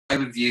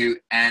overview,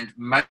 and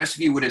most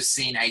of you would have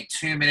seen a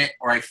 2-minute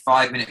or a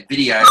 5-minute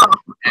video,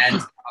 and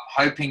I'm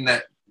hoping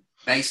that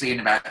basically in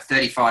about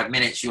 35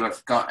 minutes you'll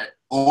have got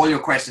all your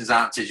questions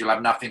answered. You'll have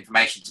enough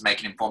information to make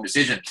an informed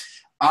decision.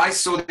 I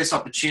saw this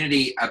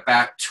opportunity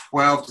about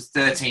 12 to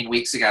 13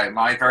 weeks ago.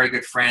 My very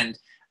good friend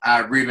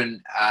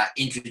Reuben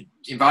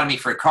invited me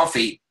for a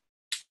coffee,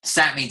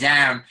 sat me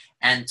down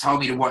and told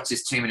me to watch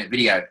this 2-minute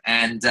video.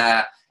 And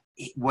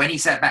when he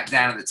sat back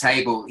down at the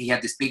table, he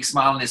had this big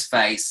smile on his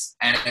face,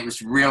 and it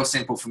was real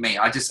simple for me.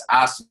 I just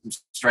asked him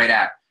straight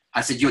out.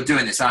 I said, "You're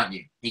doing this, aren't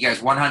you?" He goes,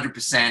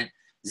 "100%,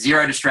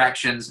 zero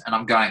distractions, and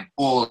I'm going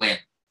all in."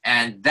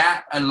 And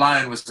that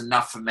alone was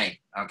enough for me,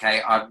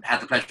 okay? I've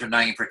had the pleasure of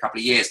knowing him for a couple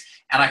of years,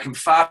 and I can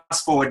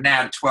fast forward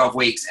now to 12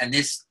 weeks, and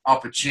this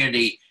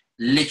opportunity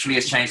literally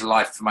has changed the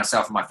life for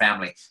myself and my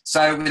family.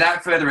 So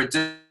without further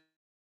ado,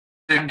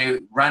 I'm going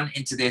to run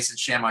into this and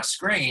share my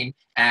screen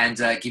and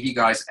give you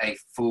guys a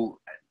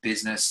full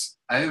business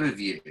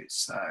overview.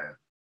 So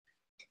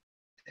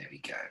there we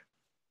go.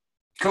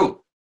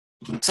 Cool.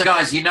 So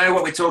guys, you know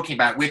what we're talking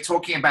about. We're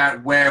talking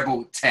about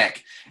wearable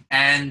tech.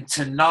 And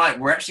tonight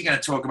we're actually going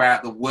to talk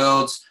about the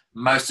world's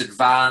most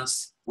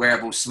advanced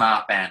wearable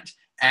smartband.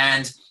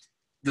 And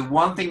the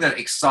one thing that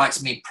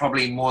excites me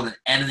probably more than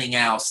anything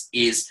else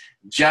is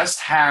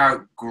just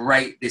how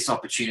great this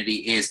opportunity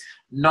is.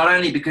 Not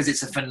only because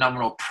it's a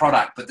phenomenal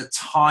product, but the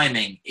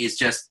timing is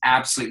just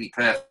absolutely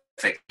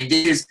perfect. It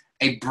is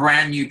a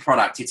brand new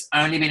product. It's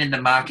only been in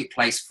the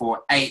marketplace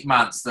for 8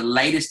 months. The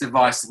latest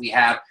device that we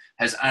have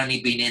has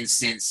only been in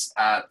since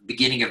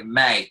beginning of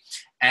May.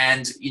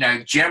 And, you know,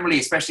 generally,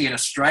 especially in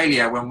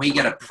Australia, when we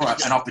get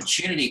an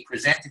opportunity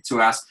presented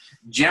to us,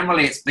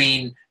 generally it's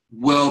been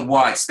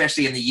worldwide,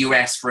 especially in the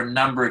US for a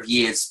number of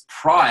years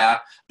prior.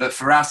 But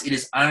for us, it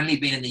has only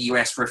been in the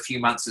US for a few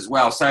months as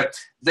well. So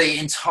the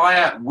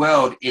entire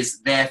world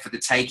is there for the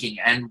taking.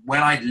 And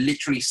when I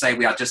literally say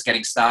we are just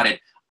getting started,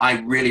 I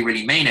really,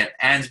 really mean it.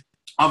 And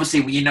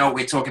obviously, you know what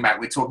we're talking about.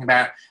 We're talking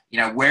about, you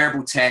know,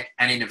 wearable tech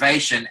and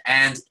innovation.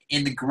 And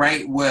in the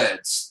great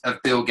words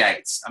of Bill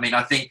Gates, I mean,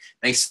 I think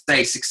they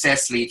say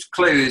success leaves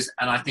clues,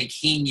 and I think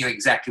he knew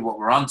exactly what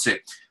we're onto.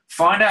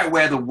 Find out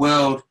where the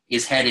world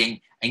is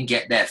heading and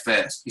get there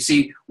first. You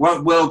see,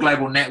 what World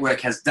Global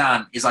Network has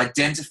done is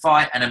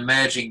identify an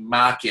emerging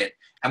market,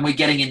 and we're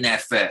getting in there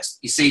first.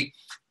 You see,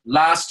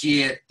 last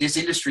year, this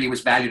industry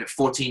was valued at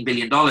 $14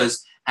 billion,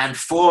 and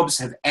Forbes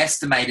have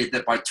estimated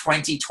that by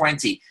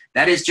 2020,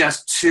 that is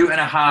just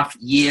 2.5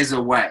 years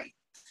away,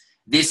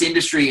 this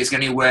industry is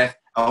going to be worth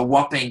a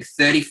whopping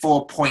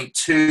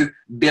 $34.2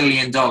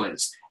 billion.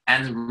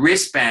 And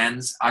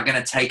wristbands are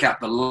going to take up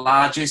the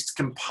largest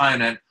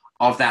component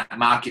of that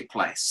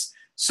marketplace.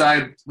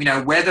 So, you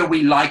know, whether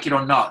we like it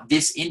or not,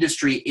 this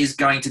industry is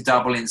going to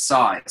double in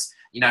size.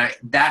 You know,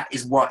 that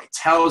is what it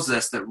tells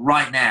us, that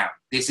right now,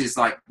 this is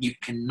like, you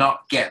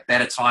cannot get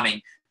better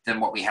timing than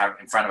what we have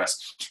in front of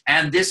us.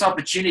 And this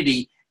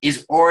opportunity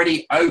is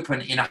already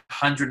open in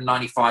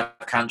 195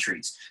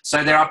 countries.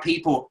 So there are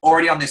people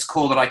already on this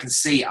call that I can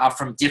see are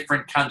from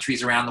different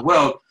countries around the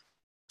world.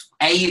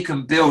 You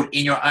can build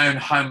in your own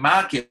home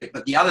market,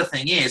 but the other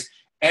thing is,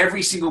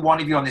 every single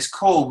one of you on this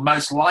call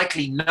most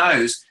likely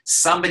knows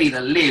somebody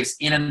that lives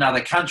in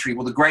another country.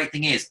 Well, the great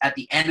thing is, at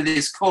the end of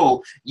this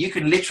call, you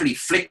can literally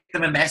flick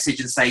them a message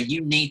and say,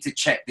 you need to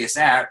check this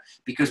out,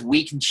 because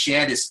we can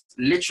share this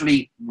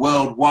literally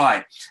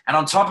worldwide. And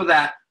on top of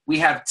that, we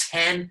have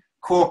 10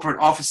 corporate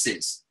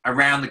offices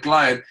around the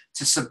globe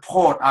to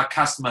support our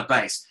customer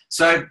base.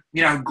 So,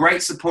 you know,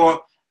 great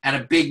support and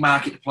a big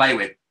market to play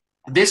with.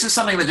 This is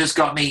something that just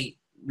got me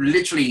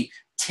literally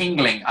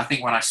tingling, I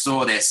think, when I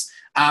saw this.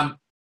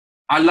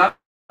 I love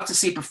to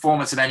see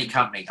performance of any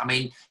company. I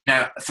mean, you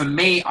know, for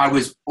me, I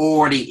was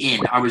already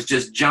in. I was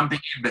just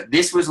jumping in, but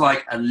this was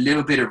like a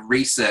little bit of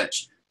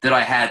research that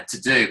I had to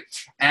do.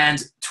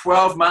 And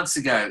 12 months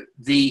ago,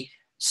 the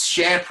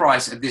share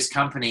price of this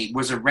company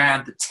was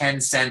around the 10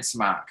 cents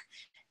mark.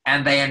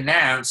 And they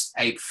announced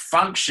a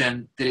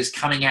function that is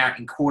coming out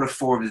in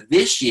Q4 of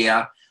this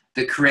year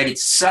that created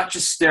such a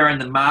stir in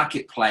the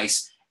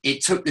marketplace,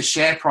 it took the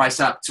share price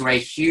up to a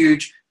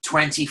huge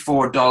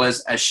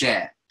 $24 a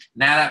share.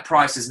 Now that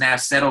price has now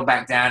settled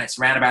back down. It's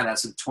around about that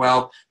sort of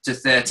 $12 to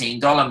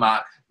 $13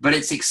 mark. But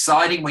it's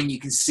exciting when you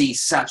can see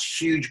such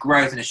huge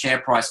growth in a share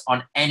price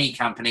on any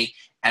company.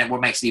 And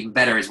what makes it even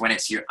better is when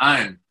it's your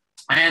own.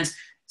 And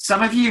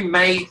some of you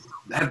may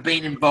have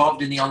been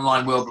involved in the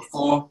online world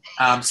before.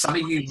 Some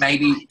of you may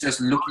be just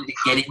looking to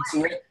get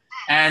into it.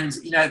 And,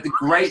 you know, the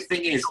great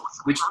thing is,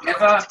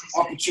 whichever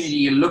opportunity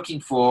you're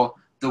looking for,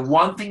 the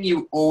one thing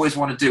you always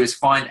want to do is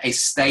find a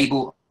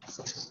stable.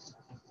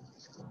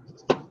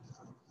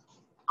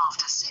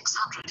 After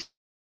 600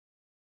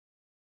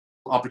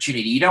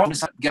 opportunity. You don't want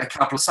to get a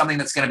couple of something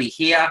that's going to be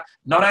here,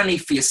 not only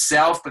for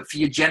yourself, but for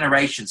your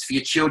generations, for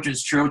your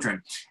children's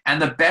children.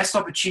 And the best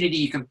opportunity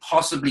you can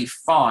possibly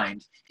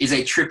find is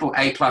a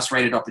AAA plus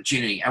rated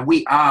opportunity. And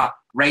we are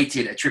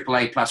rated a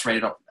AAA plus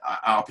rated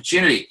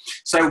opportunity.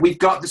 So we've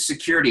got the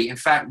security. In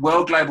fact,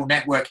 World Global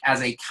Network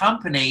as a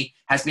company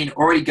has been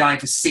already going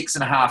for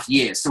 6.5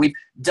 years. So we've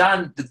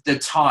done the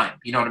time,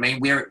 you know what I mean?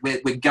 We're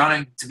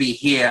going to be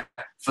here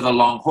for the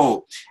long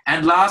haul.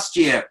 And last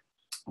year,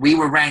 we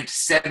were ranked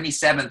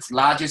 77th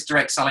largest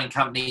direct selling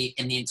company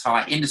in the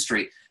entire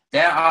industry.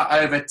 There are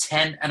over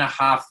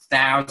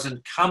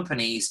 10,500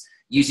 companies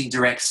using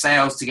direct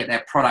sales to get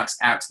their products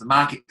out to the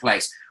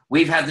marketplace.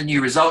 We've had the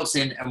new results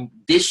in, and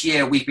this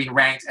year we've been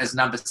ranked as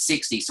number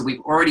 60. So we've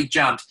already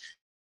jumped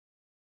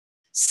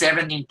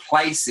 17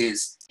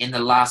 places in the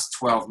last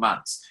 12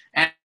 months.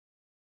 And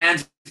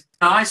when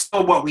I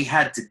saw what we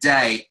had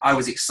today, I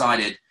was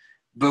excited,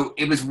 but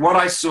it was what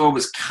I saw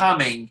was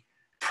coming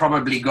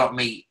probably got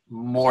me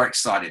more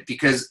excited,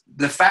 because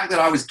the fact that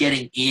I was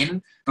getting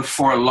in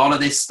before a lot of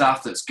this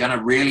stuff that's going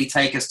to really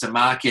take us to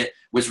market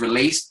was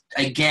released,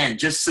 again,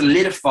 just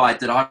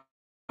solidified that I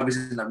was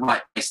in the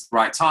right place at the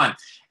right time.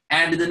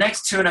 And in the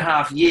next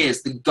 2.5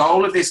 years, the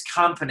goal of this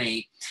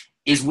company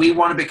is we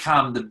want to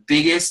become the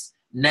biggest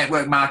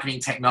network marketing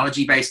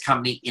technology-based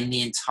company in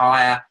the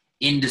entire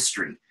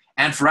industry.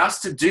 And for us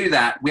to do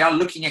that, we are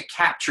looking at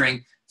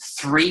capturing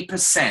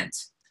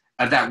 3%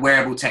 of that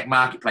wearable tech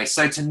marketplace.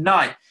 So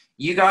tonight,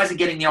 you guys are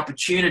getting the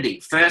opportunity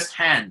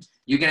firsthand.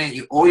 You're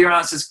getting all your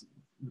answers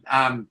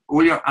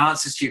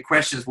to your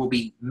questions will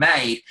be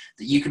made,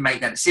 that you can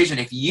make that decision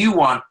if you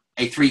want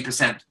a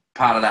 3%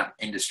 part of that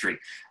industry,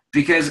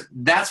 because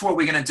that's what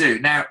we're going to do.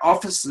 Now,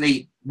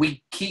 obviously,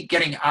 we keep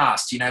getting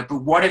asked, but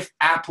what if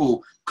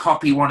Apple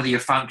copy one of your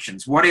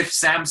functions? What if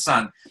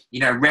Samsung,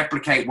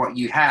 replicate what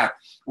you have?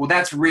 Well,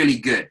 that's really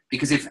good,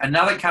 because if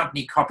another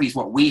company copies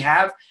what we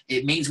have,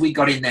 it means we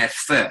got in there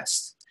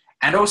first.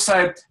 And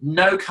also,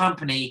 no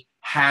company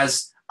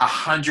has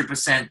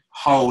 100%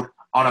 hold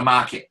on a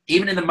market.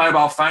 Even in the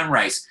mobile phone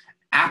race,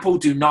 Apple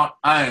do not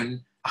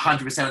own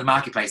 100% of the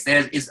marketplace.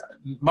 There is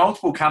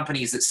multiple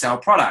companies that sell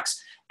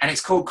products, and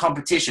it's called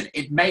competition.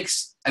 It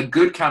makes a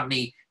good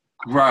company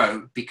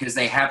grow because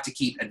they have to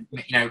keep,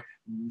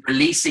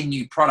 releasing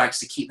new products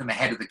to keep them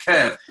ahead of the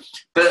curve.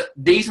 But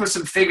these were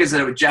some figures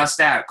that were just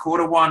out,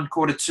 Q1,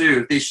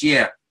 Q2 of this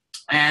year.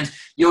 And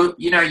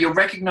you'll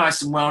recognize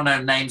some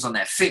well-known names on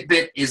there.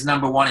 Fitbit is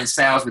number one in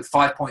sales with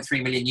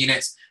 5.3 million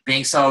units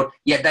being sold,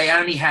 yet they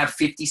only have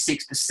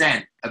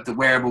 56% of the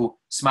wearable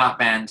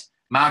smartband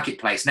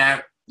marketplace.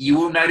 Now, you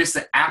will notice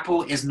that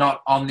Apple is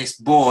not on this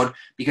board,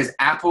 because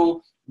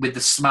Apple with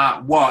the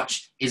smart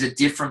watch is a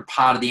different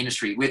part of the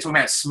industry. We're talking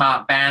about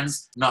smart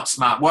bands, not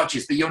smart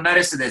watches. But you'll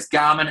notice that there's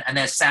Garmin and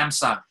there's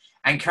Samsung.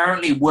 And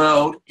currently,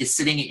 World is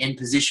sitting in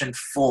position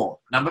 4,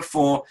 number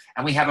 4.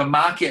 And we have a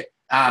market,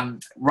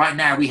 right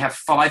now, we have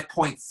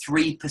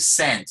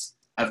 5.3%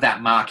 of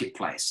that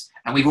marketplace.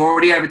 And we've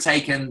already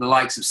overtaken the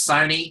likes of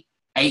Sony,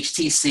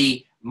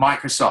 HTC,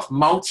 Microsoft,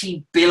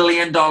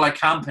 multi-billion-dollar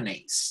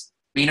companies,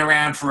 been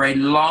around for a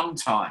long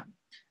time.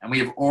 And we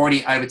have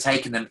already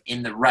overtaken them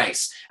in the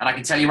race. And I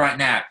can tell you right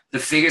now, the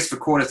figures for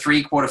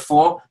Q3,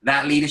 Q4,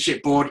 that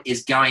leadership board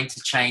is going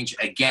to change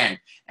again.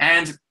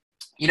 And,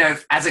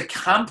 as a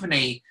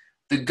company,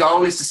 the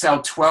goal is to sell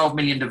 12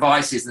 million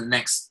devices in the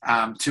next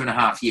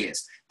 2.5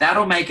 years.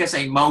 That'll make us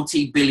a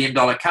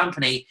multi-billion-dollar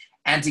company.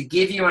 And to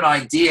give you an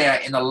idea,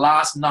 in the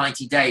last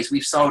 90 days,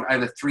 we've sold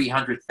over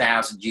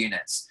 300,000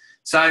 units.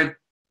 So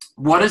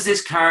what does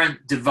this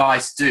current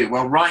device do?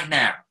 Well, right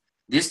now,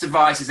 this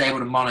device is able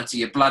to monitor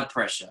your blood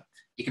pressure.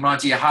 You can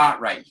monitor your heart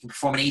rate. You can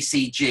perform an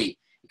ECG.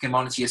 You can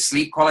monitor your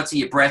sleep quality,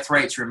 your breath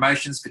rates, your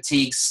emotions,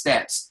 fatigue,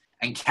 steps,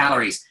 and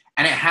calories.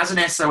 And it has an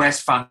SOS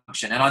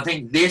function. And I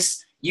think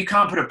this, you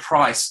can't put a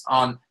price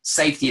on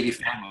safety of your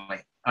family.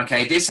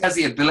 Okay, this has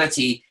the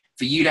ability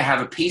for you to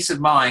have a peace of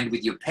mind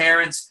with your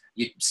parents,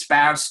 your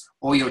spouse,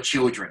 or your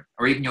children,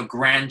 or even your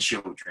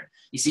grandchildren.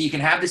 You see, you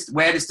can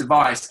wear this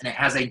device, and it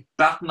has a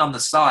button on the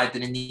side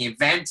that in the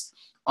event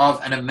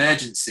of an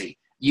emergency,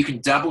 you can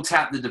double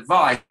tap the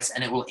device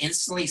and it will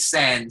instantly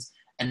send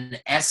an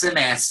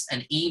SMS,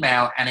 an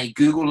email, and a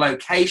Google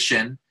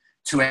location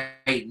to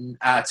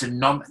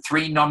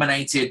 3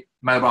 nominated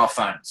mobile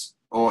phones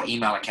or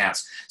email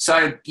accounts.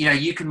 So,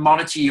 you can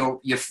monitor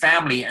your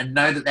family and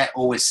know that they're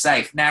always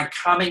safe. Now,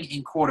 coming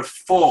in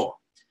Q4,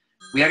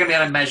 we are going to be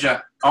able to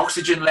measure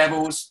oxygen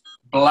levels,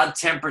 blood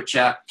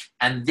temperature,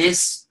 and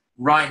this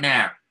right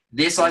now,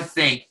 this I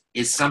think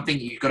is something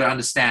you've got to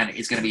understand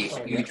is going to be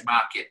a huge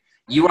market.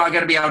 You are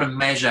going to be able to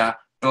measure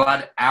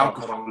blood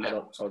alcohol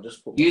levels.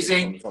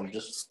 Using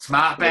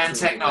smart band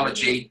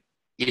technology,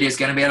 it is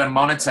going to be able to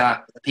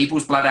monitor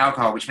people's blood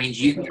alcohol, which means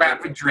you can go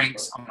out for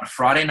drinks on a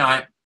Friday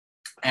night,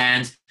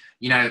 and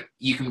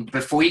you can,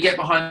 before you get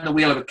behind the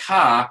wheel of a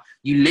car,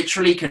 you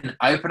literally can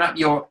open up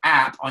your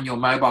app on your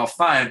mobile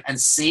phone and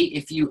see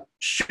if you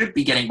should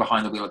be getting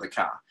behind the wheel of the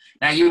car.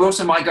 Now, you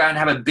also might go out and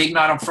have a big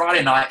night on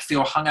Friday night,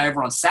 feel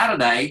hungover on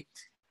Saturday,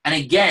 And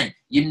again,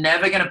 you're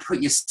never going to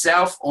put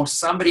yourself or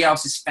somebody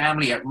else's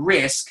family at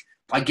risk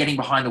by getting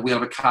behind the wheel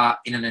of a car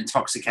in an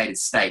intoxicated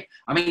state.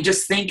 I mean,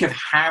 just think of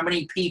how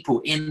many people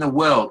in the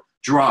world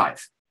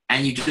drive,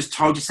 and you just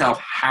told yourself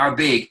how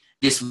big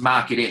this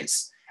market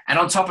is. And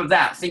on top of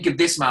that, think of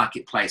this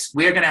marketplace.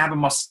 We're going to have a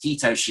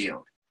mosquito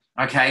shield,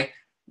 okay?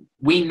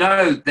 We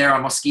know there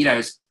are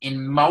mosquitoes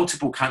in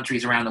multiple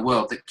countries around the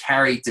world that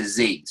carry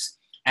disease.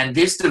 And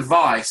this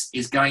device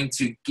is going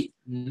to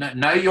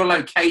know your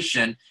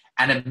location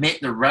and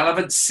emit the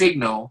relevant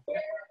signal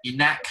in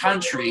that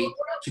country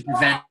to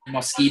prevent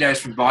mosquitoes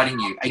from biting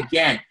you.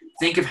 Again,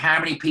 think of how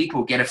many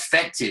people get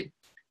affected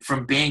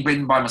from being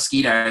bitten by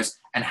mosquitoes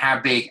and how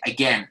big,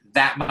 again,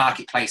 that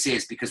marketplace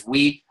is, because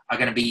we are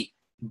going to be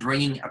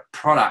bringing a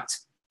product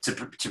to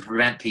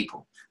prevent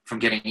people from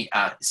getting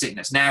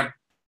sickness. Now,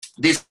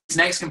 this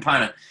next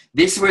component,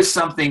 this was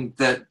something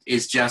that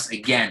is just,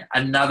 again,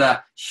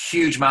 another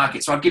huge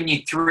market. So I've given you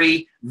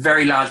 3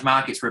 very large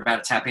markets we're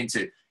about to tap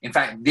into. In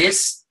fact,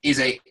 this is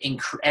a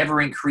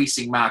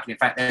ever-increasing market. In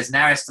fact, there's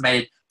now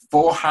estimated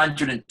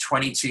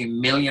 422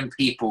 million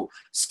people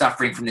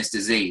suffering from this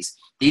disease.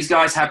 These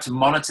guys have to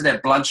monitor their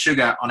blood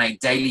sugar on a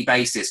daily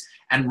basis.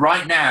 And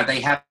right now, they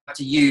have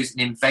to use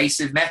an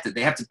invasive method.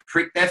 They have to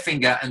prick their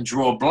finger and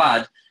draw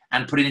blood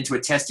and put it into a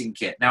testing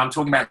kit. Now, I'm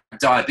talking about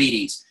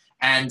diabetes.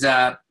 And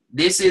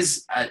this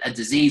is a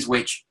disease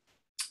which,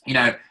 you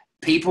know,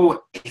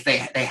 people, if they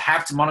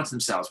have to monitor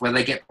themselves, whether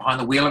they get behind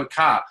the wheel of a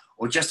car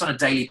or just on a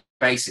daily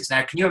basis.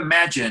 Now, can you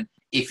imagine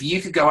if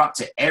you could go up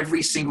to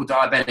every single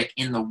diabetic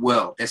in the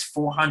world? There's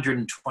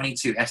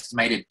 422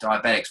 estimated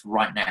diabetics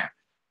right now.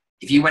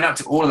 If you went up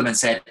to all of them and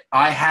said,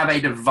 I have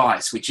a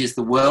device which is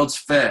the world's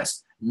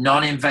first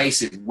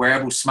non-invasive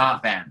wearable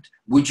smartband,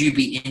 would you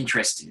be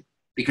interested?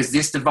 Because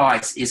this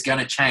device is going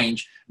to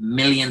change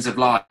millions of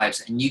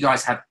lives, and you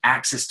guys have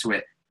access to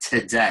it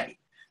today.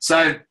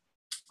 So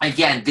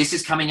again, this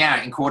is coming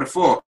out in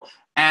Q4.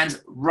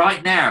 And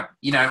right now,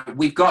 you know,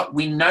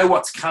 we know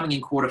what's coming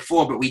in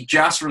Q4, but we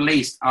just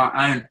released our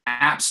own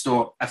app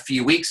store a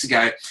few weeks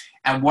ago.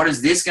 And what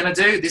is this going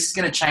to do? This is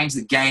going to change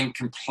the game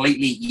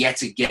completely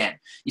yet again.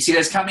 You see,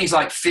 there's companies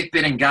like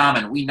Fitbit and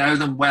Garmin. We know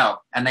them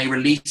well, and they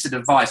release a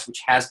device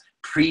which has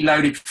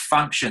preloaded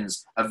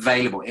functions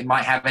available. It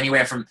might have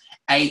anywhere from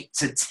 8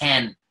 to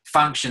 10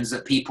 functions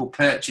that people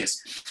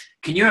purchase.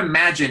 Can you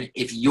imagine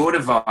if your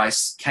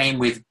device came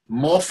with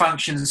more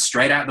functions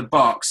straight out of the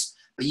box,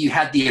 but you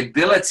had the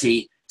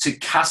ability to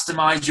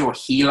customize your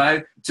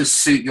helo to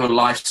suit your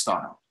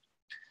lifestyle?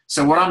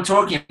 So what I'm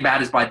talking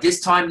about is by this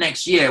time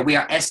next year, we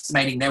are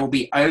estimating there will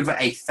be over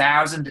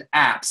 1,000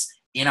 apps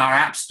in our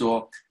app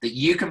store that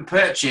you can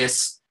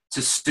purchase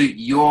to suit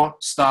your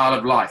style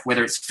of life,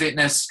 whether it's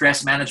fitness,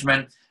 stress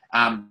management.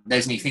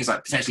 There's new things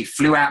like potentially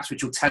flu apps,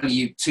 which will tell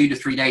you 2 to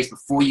 3 days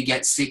before you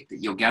get sick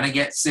that you're going to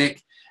get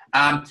sick.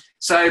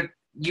 So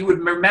you would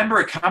remember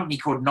a company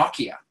called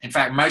Nokia. In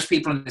fact, most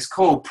people in this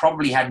call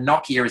probably had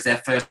Nokia as their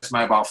first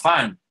mobile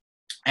phone.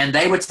 And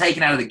they were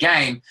taken out of the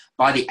game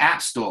by the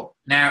App Store.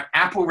 Now,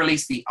 Apple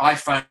released the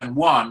iPhone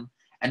 1,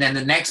 and then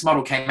the next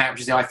model came out,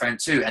 which is the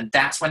iPhone 2, and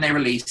that's when they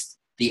released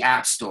the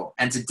App Store.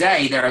 And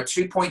today, there are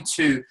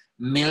 2.2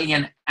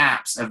 million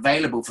apps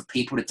available for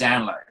people to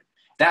download.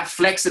 That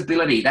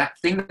flexibility, that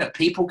thing that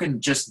people can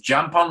just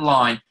jump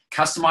online,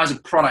 customize a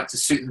product to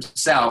suit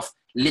themselves,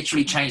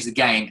 literally changed the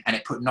game, and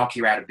it put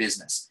Nokia out of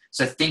business.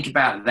 So think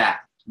about that.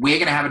 We're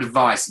going to have a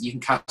device that you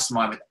can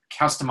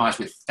customize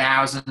with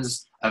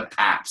thousands of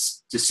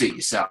apps to suit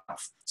yourself.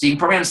 So you can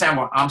probably understand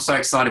why I'm so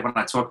excited when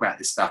I talk about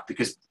this stuff,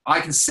 because I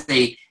can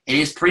see it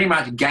is pretty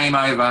much game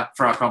over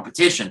for our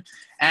competition.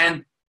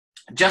 And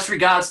just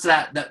regards to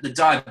that, the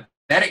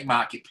diabetic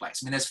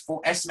marketplace, I mean, there's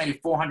estimated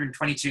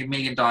 422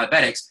 million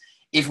diabetics.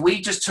 If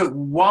we just took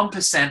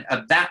 1%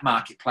 of that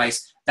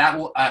marketplace, that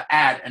will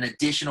add an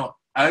additional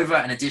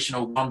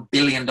 $1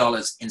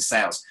 billion in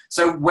sales.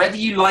 So whether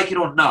you like it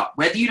or not,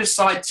 whether you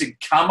decide to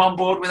come on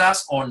board with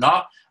us or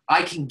not,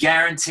 I can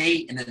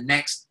guarantee in the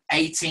next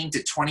 18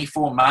 to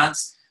 24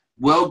 months,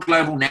 World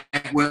Global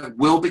Network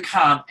will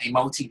become a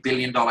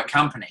multi-billion-dollar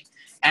company.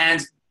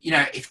 And, you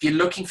know, if you're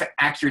looking for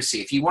accuracy,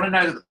 if you want to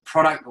know that the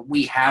product that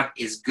we have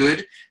is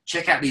good,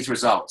 check out these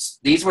results.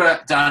 These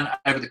were done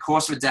over the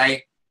course of a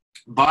day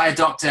by a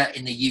doctor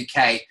in the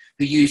UK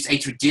who used a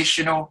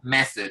traditional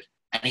method,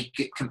 and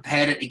he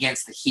compared it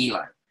against the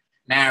helo.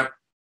 Now,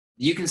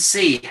 you can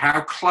see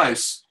how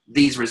close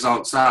these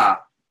results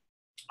are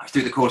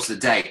through the course of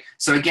the day.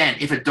 So again,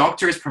 if a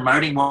doctor is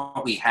promoting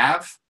what we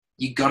have,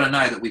 you got to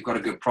know that we've got a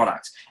good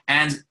product.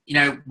 And, you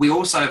know, we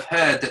also have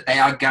heard that they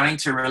are going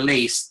to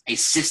release a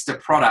sister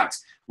product,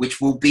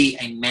 which will be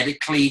a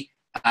medically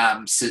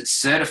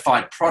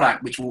certified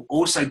product, which will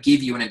also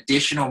give you an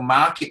additional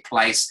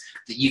marketplace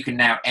that you can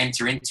now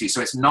enter into.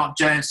 So it's not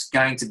just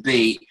going to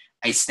be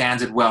a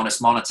standard wellness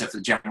monitor for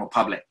the general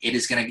public. It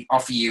is going to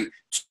offer you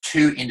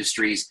 2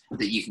 industries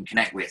that you can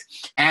connect with.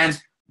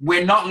 And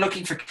we're not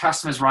looking for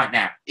customers right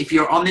now. If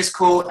you're on this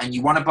call and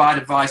you want to buy a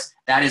device,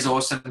 that is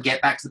awesome.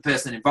 Get back to the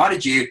person that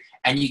invited you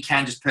and you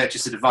can just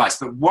purchase a device.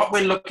 But what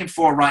we're looking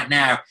for right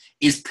now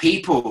is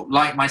people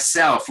like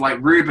myself, like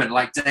Reuben,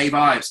 like Dave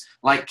Ives,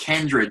 like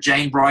Kendra,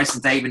 Jane Bryce,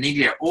 and David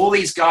Niglia. All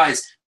these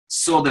guys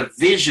saw the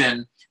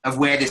vision of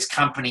where this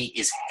company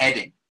is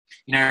heading.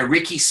 You know,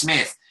 Ricky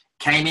Smith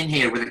came in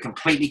here with a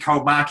completely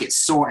cold market,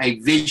 saw a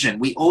vision.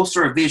 We all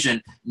saw a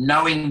vision,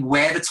 knowing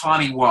where the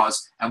timing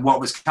was and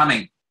what was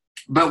coming.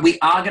 But we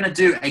are going to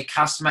do a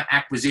customer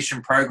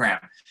acquisition program,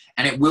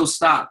 and it will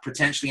start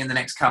potentially in the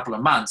next couple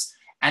of months.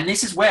 And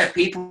this is where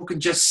people can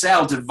just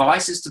sell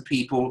devices to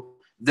people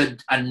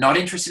that are not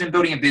interested in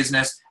building a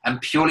business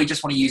and purely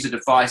just want to use a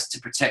device to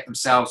protect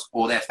themselves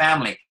or their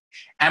family.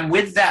 And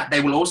with that,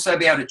 they will also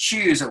be able to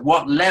choose at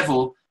what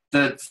level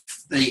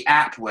the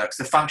app works,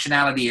 the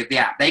functionality of the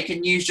app. They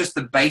can use just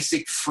the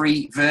basic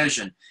free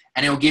version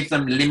and it'll give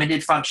them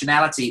limited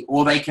functionality,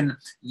 or they can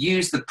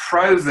use the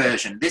pro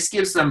version. This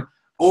gives them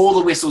all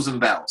the whistles and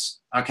bells,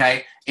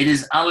 okay? It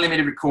is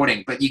unlimited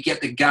recording, but you get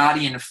the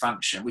Guardian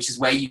function, which is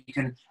where you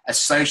can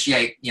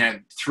associate,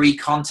 3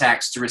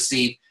 contacts to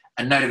receive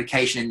a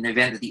notification in the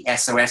event that the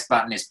SOS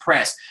button is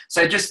pressed.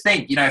 So just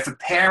think, if a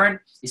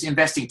parent is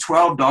investing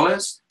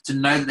 $12 to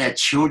know that their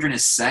children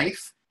is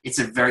safe, it's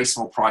a very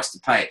small price to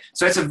pay.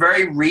 So it's a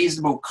very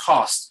reasonable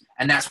cost,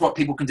 and that's what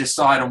people can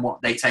decide on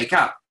what they take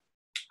up.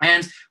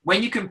 And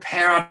when you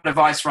compare our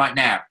device right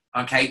now,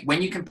 okay,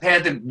 when you compare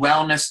the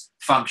wellness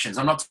functions,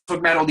 I'm not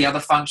talking about all the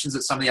other functions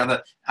that some of the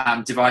other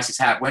devices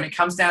have. When it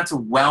comes down to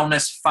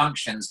wellness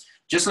functions,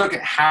 just look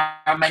at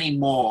how many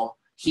more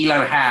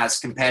Hilo has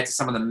compared to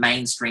some of the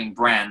mainstream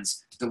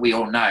brands that we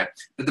all know.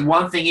 But the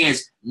one thing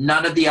is,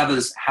 none of the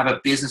others have a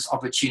business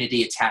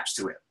opportunity attached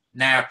to it.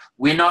 Now,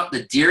 we're not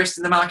the dearest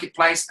in the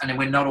marketplace, and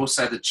we're not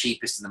also the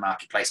cheapest in the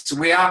marketplace. So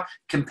we are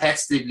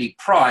competitively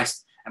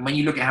priced, and when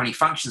you look at how many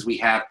functions we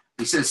have,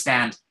 we sort of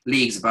stand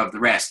leagues above the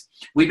rest.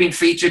 We've been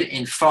featured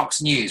in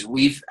Fox News.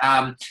 We've,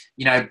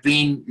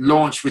 been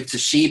launched with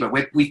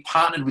Toshiba. We've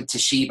partnered with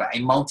Toshiba, a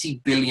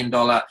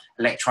multi-billion-dollar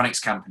electronics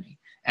company.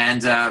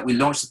 And we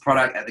launched the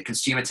product at the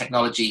Consumer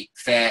Technology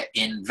Fair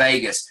in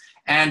Vegas.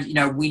 And,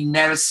 we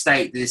never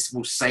state this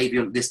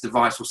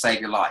device will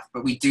save your life,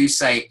 but we do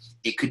say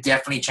it could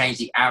definitely change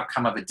the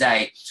outcome of a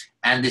day.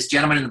 And this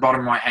gentleman in the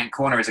bottom right-hand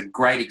corner is a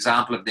great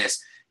example of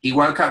this. He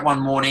woke up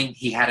one morning,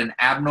 he had an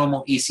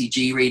abnormal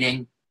ECG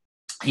reading.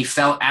 He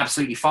felt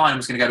absolutely fine,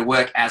 was going to go to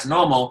work as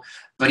normal,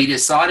 but he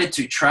decided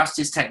to trust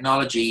his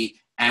technology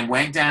and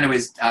went down to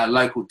his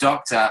local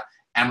doctor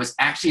and was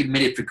actually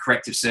admitted for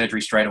corrective surgery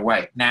straight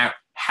away. Now,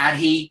 had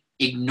he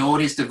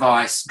ignored his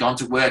device, gone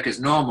to work as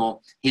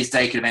normal, his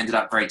day could have ended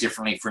up very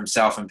differently for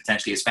himself and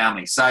potentially his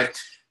family. So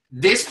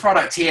this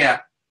product here,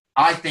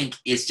 I think,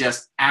 is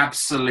just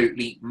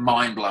absolutely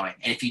mind-blowing.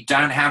 And if you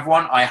don't have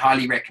one, I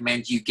highly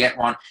recommend you get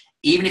one.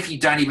 Even if you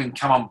don't even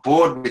come on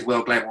board with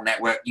World Global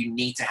Network, you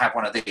need to have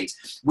one of these.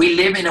 We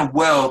live in a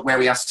world where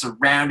we are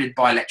surrounded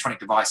by electronic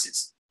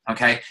devices,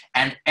 okay?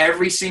 And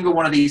every single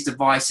one of these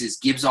devices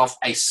gives off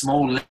a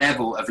small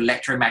level of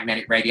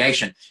electromagnetic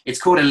radiation.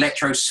 It's called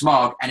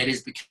electrosmog, and it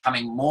is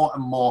becoming more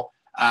and more,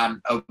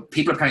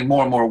 people are becoming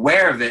more and more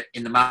aware of it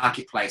in the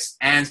marketplace.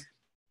 And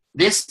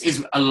this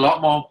is a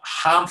lot more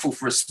harmful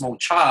for a small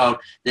child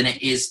than it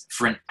is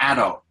for an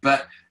adult.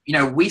 But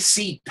we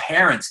see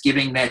parents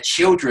giving their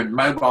children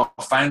mobile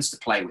phones to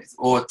play with,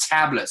 or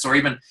tablets, or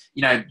even,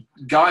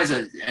 guys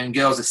and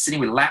girls are sitting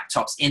with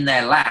laptops in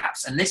their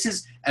laps. And this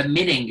is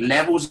emitting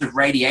levels of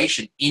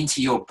radiation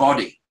into your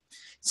body.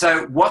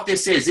 So what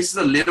this is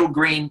a little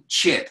green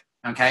chip,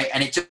 okay?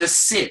 And it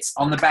just sits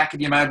on the back of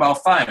your mobile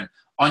phone,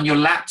 on your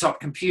laptop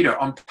computer,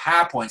 on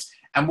PowerPoints.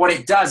 And what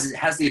it does is it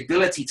has the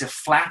ability to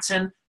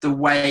flatten the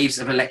waves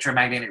of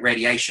electromagnetic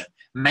radiation,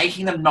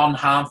 making them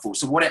non-harmful.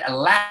 So what it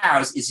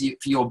allows is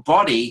for your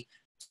body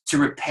to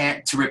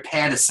repair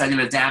the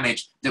cellular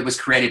damage that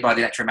was created by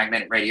the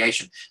electromagnetic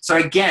radiation. So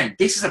again,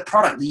 this is a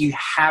product that you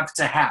have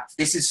to have.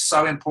 This is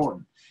so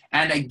important.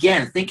 And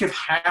again, think of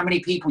how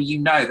many people you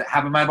know that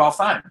have a mobile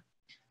phone.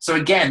 So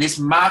again, this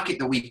market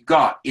that we've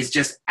got is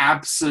just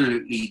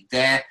absolutely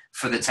there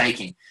for the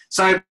taking.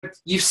 So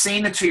you've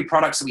seen the 2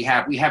 products that we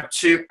have. We have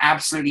 2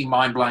 absolutely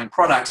mind-blowing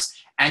products.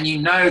 And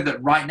you know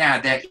that right now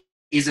there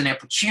is an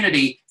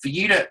opportunity for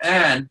you to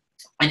earn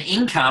an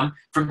income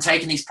from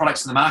taking these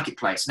products to the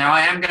marketplace. Now,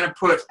 I am going to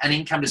put an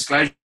income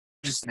disclosure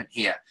statement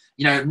here.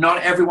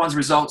 Not everyone's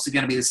results are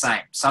going to be the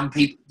same. Some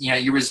people,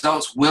 your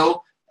results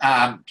will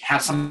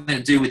have something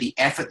to do with the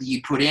effort that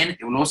you put in.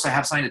 It will also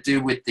have something to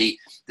do with the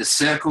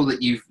circle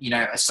that you've,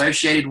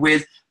 associated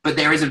with. But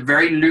there is a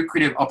very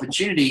lucrative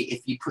opportunity.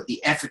 If you put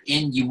the effort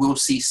in, you will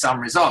see some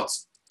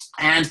results.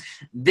 And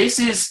this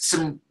is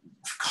some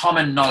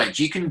common knowledge.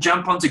 You can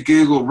jump onto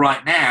Google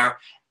right now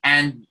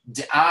and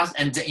ask,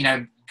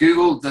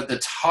 Google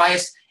the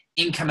highest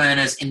income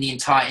earners in the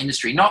entire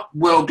industry, not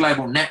World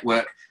Global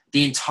Network,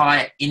 the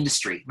entire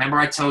industry. Remember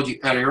I told you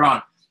earlier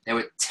on, there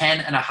were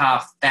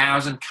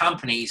 10,500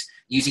 companies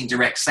using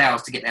direct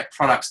sales to get their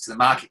products to the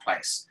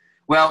marketplace.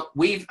 Well,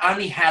 we've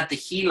only had the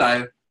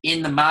Hilo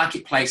in the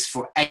marketplace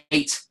for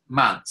 8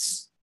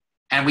 months.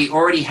 And we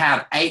already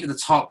have 8 of the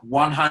top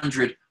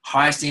 100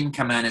 highest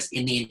income earners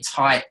in the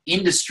entire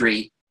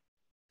industry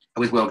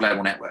with World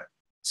Global Network.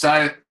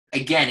 So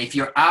again, if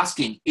you're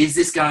asking, is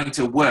this going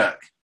to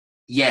work?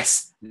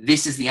 Yes,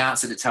 this is the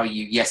answer to tell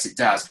you, yes, it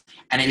does.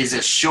 And it is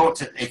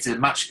it's a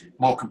much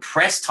more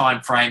compressed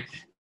time frame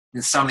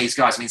than some of these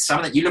guys. I mean, some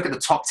of that, you look at the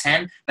top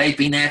 10, they've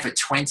been there for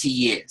 20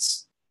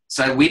 years.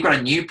 So we've got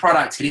a new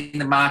product hitting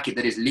the market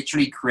that is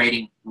literally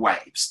creating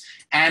waves.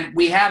 And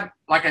we have,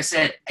 like I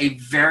said, a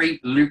very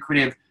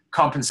lucrative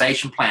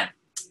compensation plan.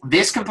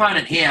 This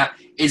component here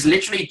is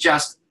literally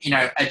just,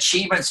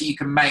 achievements that you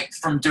can make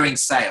from doing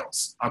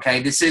sales.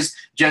 Okay, this is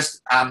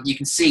just, you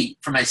can see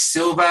from a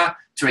silver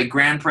to a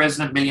grand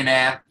president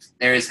millionaire,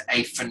 there is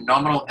a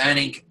phenomenal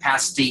earning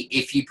capacity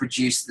if you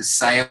produce the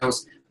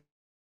sales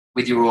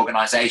with your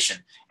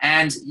organization.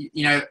 And,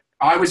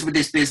 I was with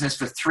this business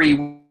for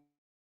 3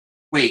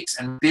 weeks,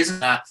 and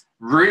business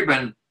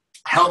Reuben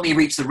helped me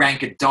reach the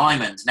rank of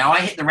diamond. Now,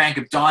 I hit the rank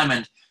of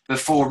diamond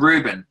before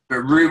Reuben,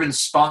 but Reuben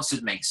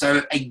sponsored me.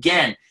 So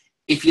again,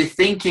 if you're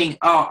thinking,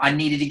 oh, I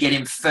needed to get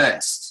in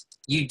first,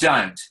 you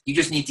don't. You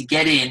just need to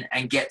get in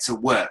and get to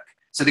work.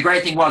 So the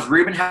great thing was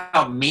Reuben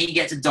helped me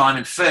get to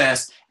diamond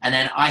first, and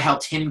then I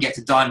helped him get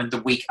to diamond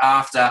the week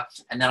after,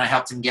 and then I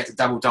helped him get to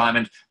double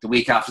diamond the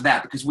week after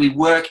that, because we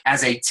work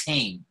as a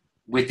team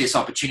with this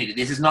opportunity.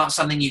 This is not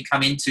something you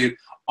come into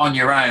on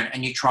your own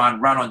and you try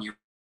and run on your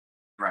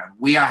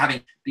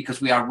own. Because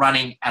we are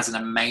running as an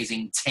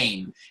amazing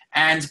team.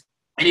 And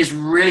it is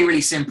really,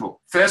 really simple.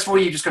 First of all,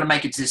 you just got to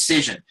make a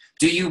decision.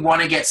 Do you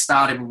want to get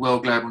started with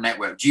World Global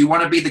Network? Do you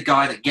want to be the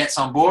guy that gets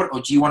on board, or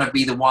do you want to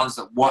be the ones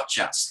that watch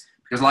us?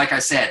 Because like I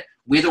said,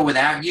 with or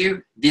without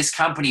you, this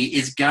company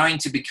is going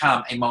to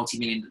become a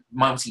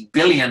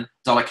multi-billion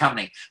dollar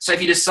company. So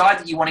if you decide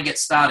that you want to get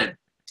started,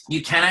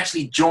 you can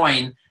actually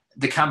join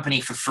the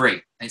company for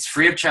free. It's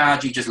free of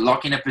charge. You just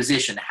lock in a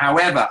position.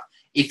 However,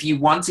 if you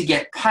want to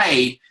get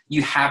paid,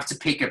 you have to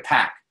pick a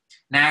pack.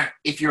 Now,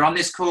 if you're on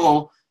this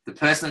call, the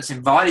person that's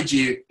invited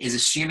you is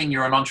assuming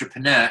you're an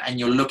entrepreneur and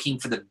you're looking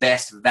for the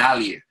best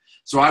value.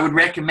 So I would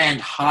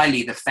recommend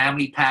highly the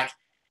family pack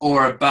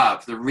or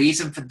above. The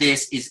reason for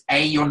this is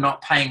A, you're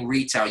not paying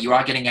retail. You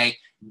are getting a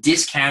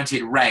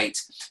discounted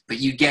rate, but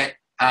you get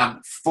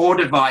 4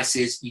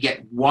 devices. You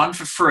get 1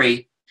 for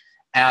free.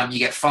 You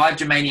get 5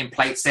 germanium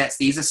plate sets.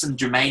 These are some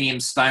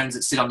germanium stones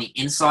that sit on the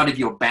inside of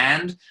your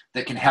band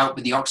that can help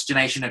with the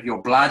oxygenation of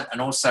your blood and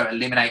also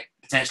eliminate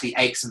potentially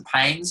aches and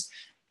pains.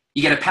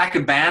 You get a pack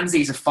of bands.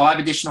 These are 5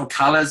 additional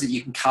colors that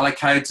you can color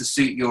code to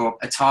suit your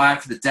attire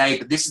for the day.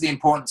 But this is the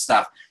important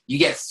stuff. You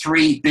get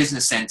 3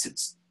 business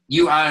centers.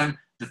 You own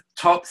the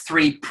top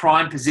 3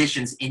 prime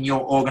positions in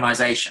your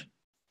organization.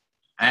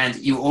 And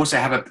you also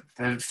have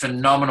a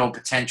phenomenal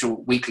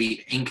potential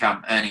weekly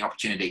income earning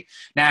opportunity.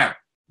 Now,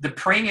 the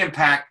premium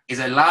pack is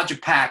a larger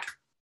pack.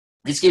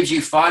 This gives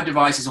you 5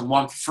 devices and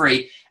 1 for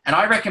free. And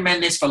I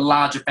recommend this for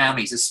larger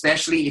families,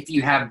 especially if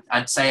you have,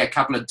 I'd say, a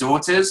couple of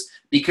daughters,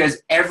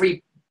 because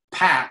every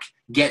pack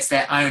gets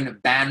their own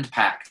band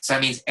pack. So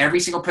it means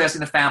every single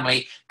person in the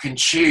family can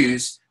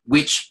choose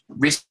which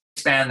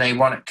wristband they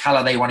want,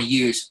 color they want to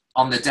use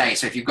on the day.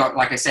 So if you've got,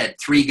 like I said,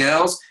 3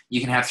 girls,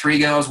 you can have 3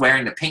 girls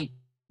wearing the pink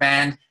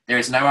band. There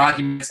is no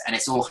arguments, and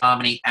it's all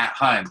harmony at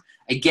home.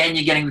 Again,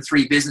 you're getting the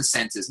 3 business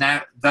centers.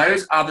 Now,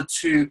 those are the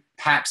 2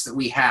 packs that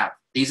we have.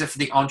 These are for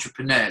the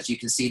entrepreneurs. You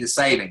can see the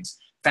savings.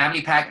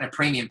 Family pack and a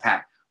premium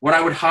pack. What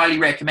I would highly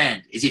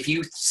recommend is if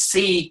you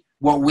see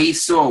what we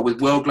saw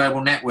with World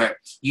Global Network,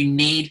 you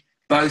need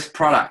both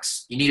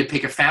products. You need to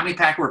pick a family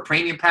pack or a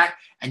premium pack,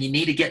 and you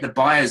need to get the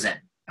buyers in.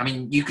 I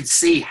mean, you could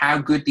see how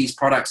good these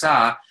products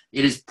are.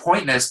 It is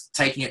pointless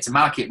taking it to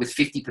market with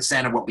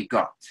 50% of what we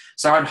got.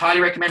 So I'd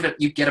highly recommend that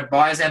you get a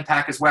buyer's end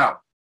pack as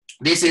well.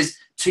 This is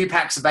 2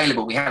 packs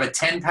available. We have a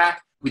 10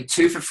 pack with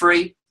 2 for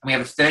free, and we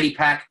have a 30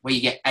 pack where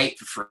you get 8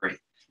 for free.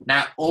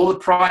 Now, all the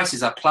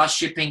prices are plus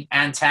shipping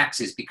and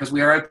taxes because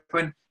we are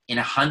open in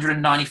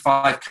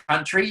 195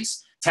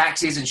 countries.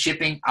 Taxes and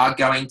shipping are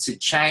going to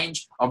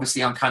change,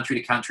 obviously on country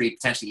to country,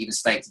 potentially even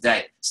state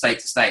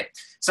to state.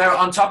 So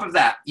on top of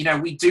that,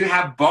 we do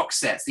have box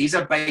sets. These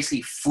are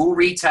basically full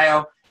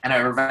retail and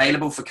are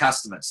available for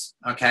customers,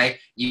 okay?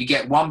 You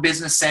get 1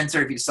 business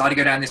center. If you decide to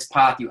go down this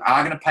path, you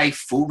are going to pay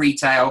full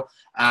retail,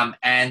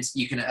 and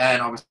you can earn,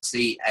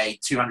 obviously, a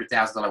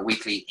 $200,000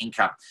 weekly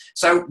income.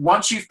 So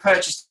once you've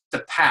purchased the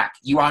pack,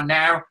 you are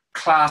now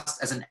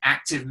classed as an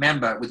active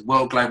member with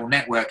World Global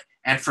Network.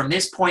 And from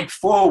this point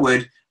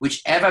forward,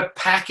 whichever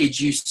package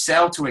you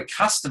sell to a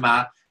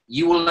customer,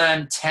 you will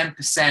earn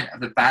 10% of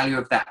the value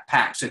of that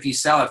pack. So if you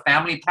sell a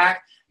family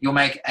pack, you'll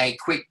make a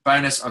quick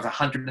bonus of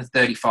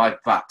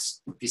 $135.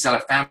 If you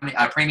sell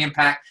a premium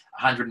pack,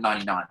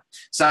 $199.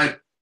 So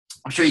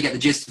I'm sure you get the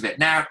gist of it.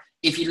 Now,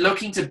 if you're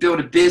looking to build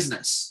a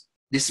business,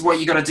 this is what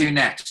you got to do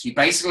next.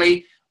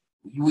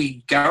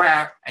 We go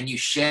out and you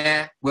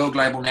share World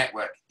Global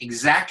Network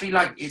exactly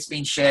like it's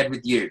been shared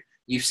with you.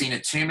 You've seen a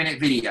 2-minute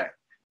video.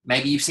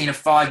 Maybe you've seen a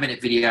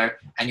 5-minute video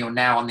and you're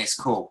now on this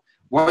call.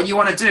 What you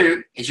want to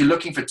do is you're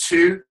looking for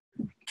 2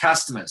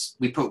 customers.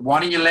 We put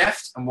one in your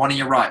left and one in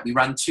your right. We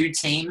run 2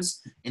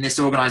 teams in this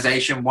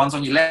organization. One's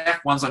on your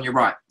left, one's on your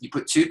right. You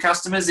put 2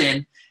 customers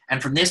in,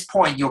 and from this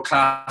point, your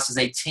class is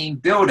a team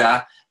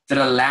builder that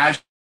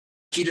allows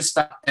you to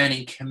start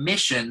earning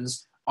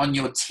commissions on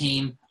your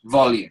team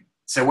volume.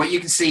 So what you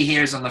can see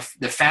here is on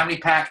the family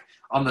pack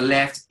on the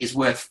left is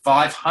worth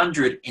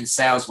 500 in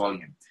sales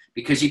volume.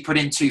 Because you put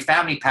in 2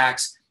 family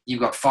packs, you've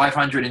got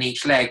 500 in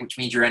each leg, which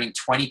means you're earning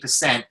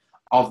 20%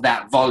 of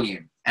that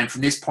volume. And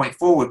from this point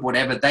forward,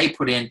 whatever they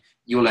put in,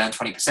 you'll earn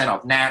 20%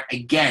 off. Now,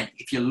 again,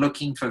 if you're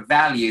looking for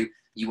value,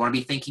 you want to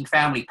be thinking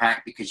family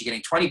pack because you're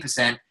getting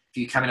 20%. If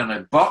you come in on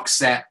a box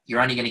set,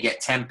 you're only going to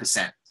get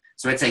 10%.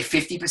 So it's a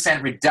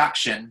 50%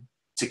 reduction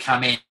to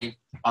come in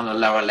on the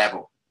lower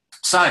level.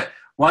 So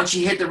once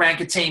you hit the rank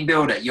of team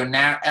builder, you're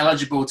now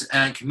eligible to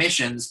earn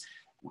commissions.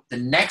 The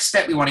next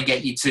step we want to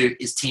get you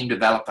to is team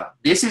developer.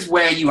 This is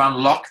where you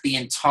unlock the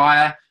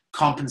entire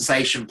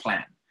compensation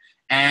plan.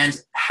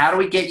 And how do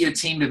we get you to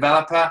team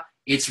developer?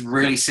 It's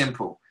really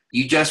simple.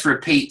 You just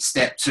repeat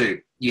step 2.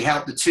 You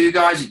help the 2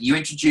 guys that you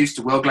introduced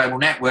to World Global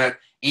Network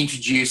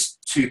introduce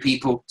 2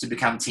 people to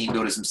become team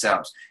builders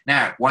themselves.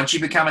 Now, once you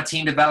become a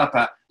team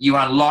developer, you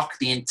unlock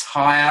the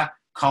entire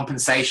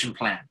compensation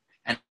plan.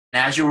 And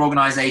as your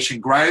organization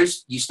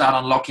grows, you start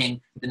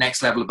unlocking the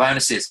next level of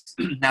bonuses.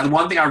 Now, the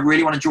one thing I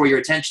really want to draw your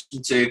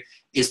attention to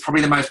is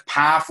probably the most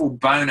powerful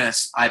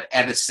bonus I've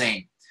ever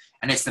seen.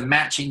 And it's the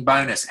matching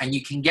bonus. And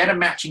you can get a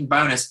matching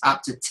bonus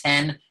up to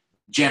 10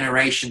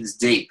 generations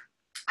deep.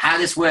 How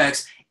this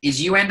works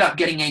is you end up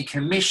getting a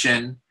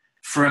commission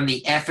from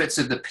the efforts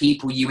of the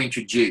people you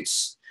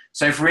introduce.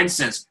 So for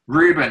instance,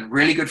 Reuben,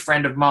 really good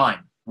friend of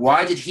mine.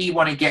 Why did he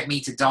want to get me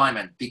to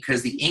Diamond?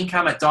 Because the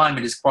income at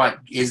Diamond is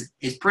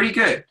pretty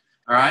good.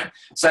 All right.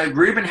 So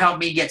Reuben helped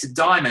me get to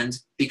Diamond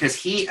because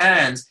he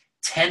earns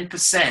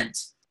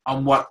 10%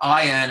 on what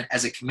I earn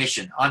as a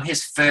commission. I'm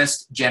his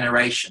first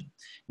generation.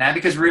 Now,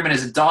 because Reuben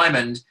is a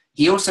Diamond,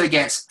 he also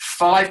gets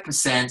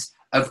 5%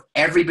 of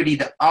everybody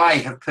that I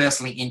have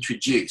personally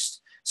introduced.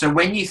 So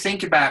when you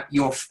think about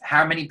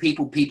how many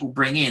people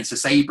bring in, so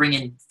say you bring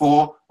in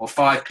 4 or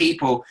 5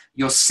 people,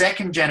 your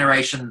second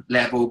generation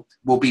level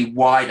will be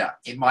wider.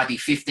 It might be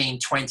 15,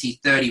 20,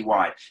 30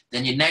 wide.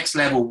 Then your next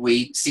level will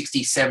be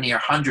 60, 70, or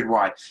 100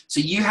 wide. So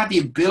you have the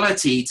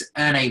ability to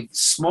earn a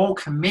small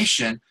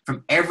commission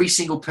from every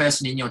single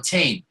person in your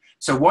team.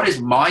 So what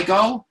is my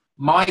goal?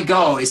 My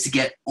goal is to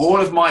get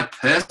all of my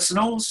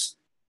personals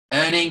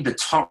earning the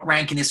top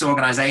rank in this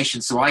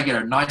organization so I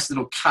get a nice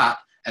little cut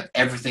of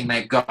everything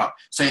they've got.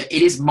 So it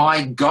is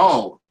my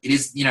goal. It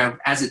is,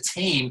 as a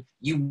team,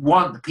 you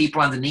want the people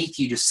underneath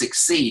you to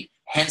succeed.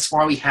 Hence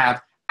why we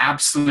have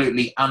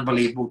absolutely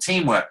unbelievable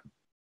teamwork.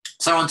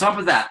 So on top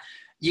of that,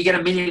 you get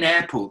a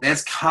millionaire pool.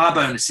 There's car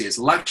bonuses,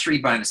 luxury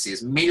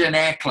bonuses,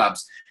 millionaire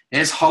clubs.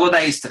 There's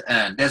holidays to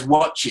earn. There's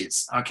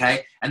watches,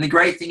 okay? And the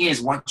great thing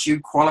is once you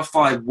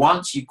qualify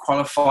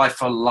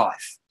for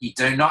life. You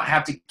do not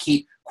have to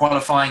keep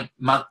qualifying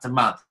month to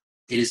month.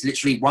 It is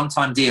literally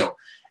one-time deal.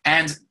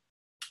 And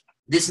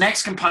this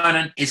next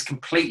component is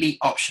completely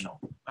optional,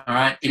 all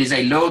right? It is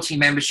a loyalty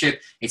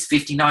membership. It's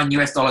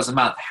 $59 a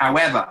month.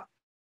 However,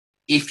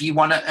 if you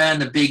want to earn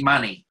the big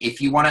money, if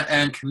you want to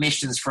earn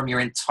commissions from your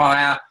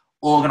entire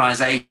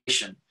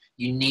organization,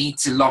 you need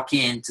to lock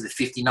in to the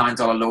 $59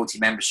 loyalty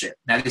membership.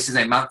 Now, this is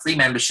a monthly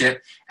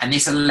membership, and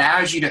this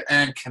allows you to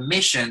earn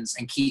commissions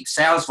and keep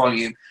sales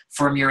volume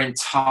from your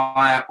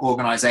entire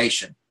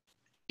organization.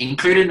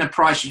 Included in the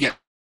price, you get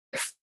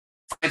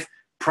 5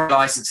 pro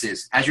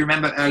licenses. As you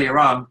remember earlier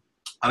on,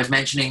 I was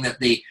mentioning that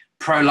the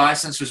pro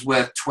license was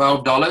worth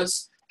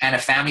 $12 and a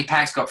family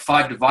pack's got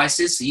 5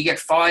 devices. So you get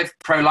 5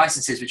 pro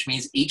licenses, which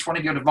means each one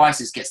of your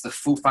devices gets the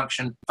full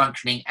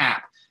functioning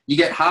app. You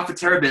get half a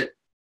terabit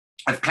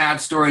of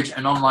cloud storage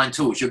and online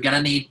tools. You're going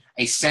to need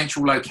a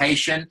central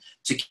location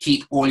to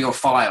keep all your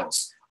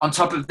files. On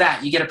top of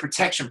that, you get a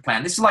protection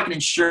plan. This is like an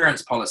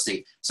insurance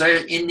policy. So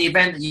in the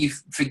event that you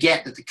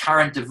forget that the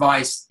current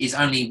device is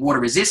only water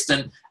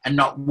resistant and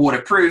not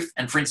waterproof,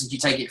 and for instance, you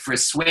take it for a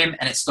swim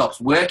and it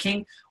stops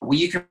working, well,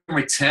 you can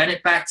return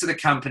it back to the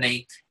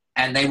company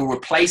and they will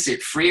replace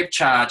it free of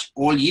charge.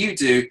 All you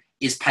do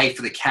is pay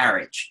for the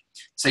carriage.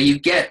 So you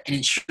get an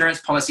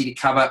insurance policy to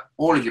cover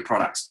all of your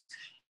products.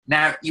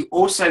 Now, you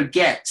also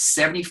get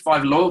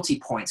 75 loyalty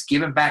points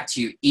given back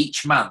to you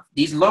each month.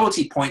 These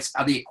loyalty points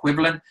are the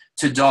equivalent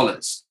to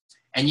dollars,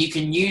 and you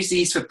can use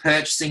these for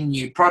purchasing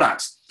new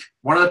products.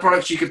 One of the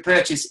products you could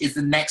purchase is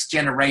the next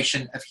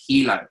generation of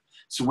Hilo.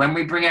 So when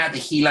we bring out the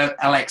Hilo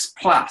LX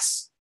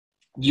Plus,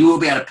 you will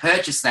be able to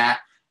purchase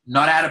that,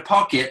 not out of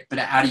pocket, but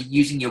out of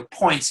using your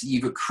points that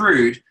you've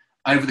accrued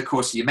over the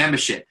course of your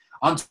membership.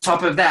 On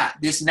top of that,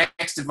 this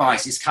next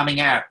device is coming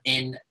out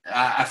in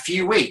a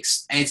few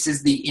weeks. And it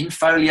says the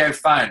InFolio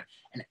phone,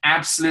 an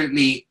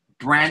absolutely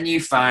brand new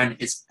phone.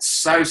 It's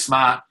so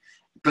smart.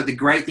 But the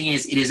great thing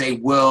is it is a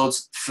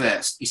world's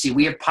first. You see,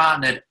 we have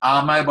partnered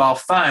our mobile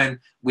phone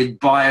with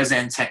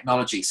BioZen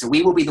technology. So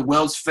we will be the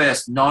world's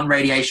first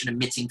non-radiation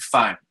emitting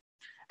phone.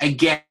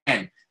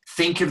 Again,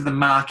 think of the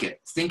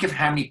market. Think of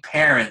how many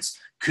parents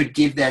could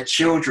give their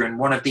children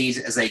one of these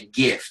as a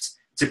gift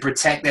to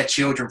protect their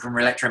children from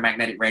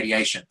electromagnetic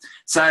radiation.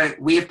 So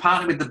we have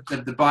partnered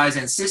with the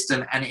BioZen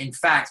system, and in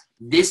fact,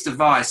 this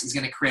device is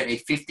going to create a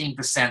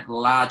 15%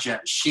 larger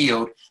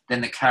shield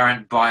than the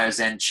current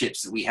BioZen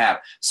chips that we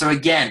have. So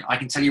again, I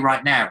can tell you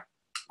right now,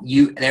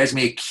 there's going to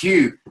be a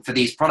queue for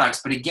these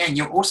products, but again,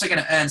 you're also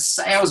going to earn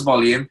sales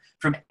volume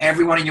from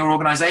everyone in your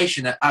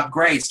organization that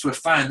upgrades to a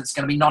phone that's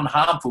going to be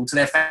non-harmful to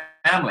their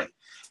family.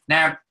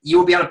 Now,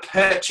 you'll be able to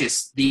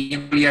purchase the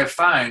Emilio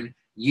phone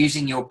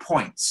using your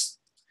points.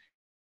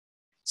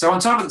 So on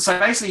top of it, so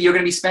basically you're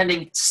going to be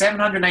spending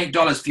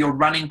 $708 for your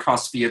running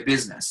costs for your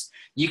business.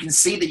 You can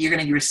see that you're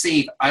going to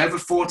receive over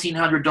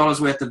 $1,400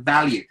 worth of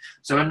value.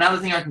 So another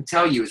thing I can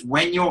tell you is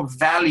when your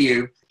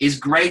value is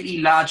greatly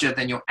larger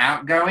than your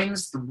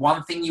outgoings, the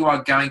one thing you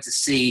are going to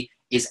see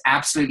is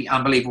absolutely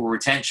unbelievable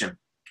retention.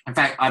 In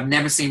fact, I've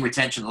never seen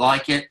retention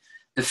like it.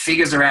 The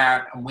figures are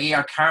out, and we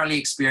are currently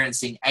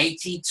experiencing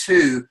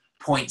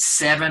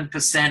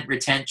 82.7%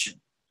 retention.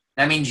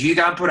 That means you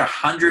go and put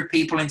 100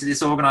 people into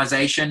this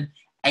organization,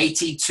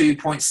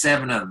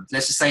 82.7 of them,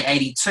 let's just say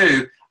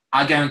 82,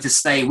 are going to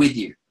stay with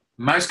you.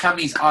 Most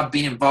companies I've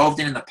been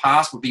involved in the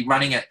past would be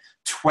running at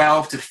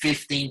 12 to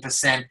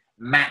 15%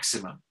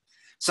 maximum.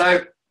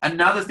 So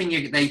another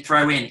thing they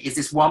throw in is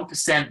this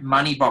 1%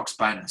 money box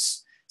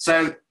bonus.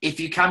 So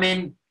if you come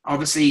in,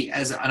 obviously,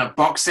 on a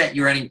box set,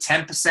 you're earning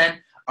 10%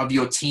 of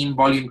your team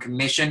volume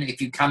commission. If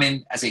you come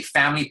in as a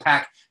family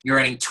pack, you're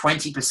earning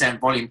 20%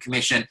 volume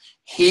commission.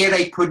 Here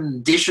they put an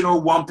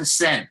additional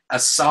 1%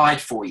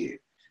 aside for you.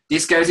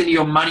 This goes into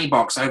your money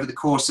box over the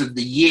course of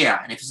the year.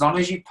 And as long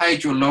as you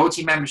paid your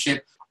loyalty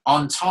membership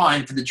on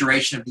time for the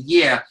duration of the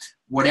year,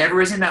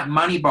 whatever is in that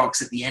money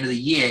box at the end of the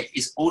year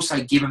is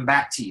also given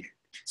back to you.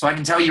 So I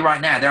can tell you right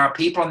now, there are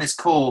people on this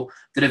call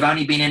that have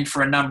only been in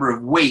for a number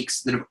of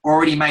weeks that have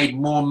already made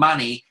more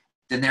money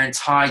than their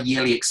entire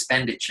yearly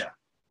expenditure.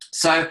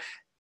 So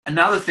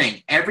another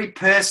thing, every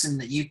person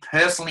that you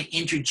personally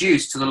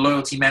introduce to the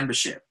loyalty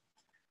membership,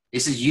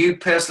 this is you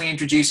personally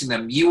introducing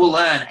them, you will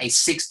earn a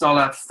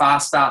 $6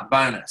 Fast Start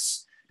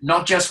bonus.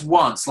 Not just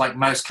once like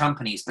most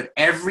companies, but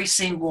every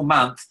single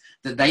month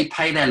that they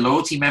pay their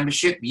loyalty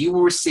membership, you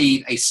will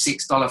receive a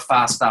 $6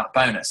 Fast Start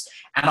bonus.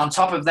 And on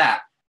top of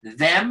that,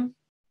 them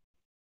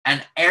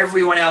and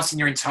everyone else in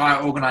your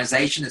entire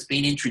organization that's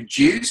been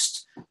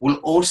introduced will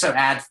also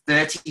add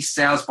 30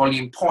 sales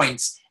volume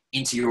points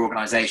into your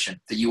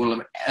organization that you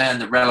will earn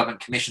the relevant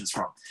commissions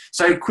from.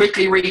 So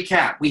quickly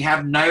recap, we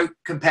have no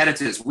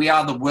competitors. We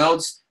are the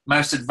world's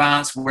most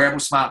advanced wearable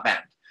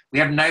smartband. We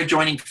have no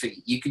joining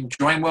fee. You can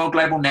join World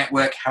Global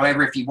Network.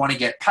 However, if you want to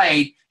get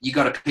paid, you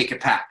got to pick a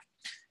pack.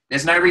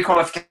 There's no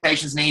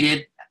requalifications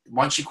needed.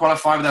 Once you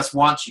qualify with us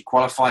once, you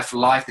qualify for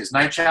life. There's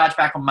no charge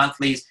back on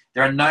monthlies.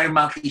 There are no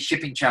monthly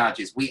shipping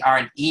charges. We are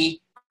an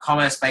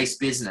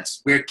e-commerce-based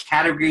business. We're a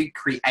category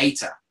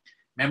creator.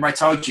 Remember I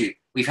told you,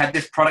 we've had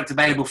this product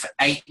available for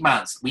 8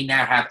 months. We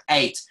now have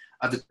 8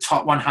 of the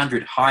top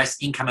 100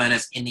 highest income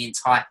earners in the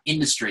entire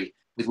industry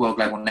with World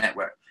Global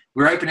Network.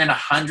 We're open in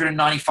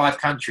 195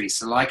 countries.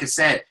 So like I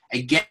said,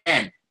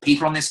 again,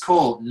 people on this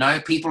call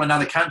know people in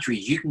other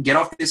countries. You can get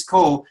off this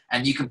call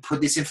and you can put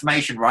this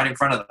information right in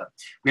front of them.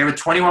 We have a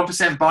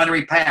 21%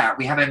 binary payout.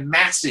 We have a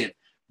massive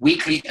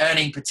weekly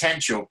earning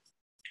potential.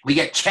 We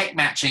get check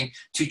matching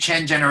to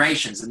 10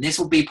 generations. And this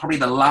will be probably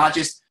the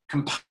largest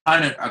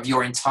component of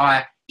your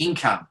entire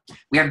income.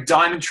 We have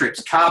diamond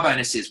trips, car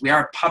bonuses. We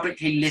are a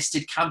publicly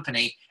listed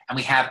company and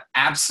we have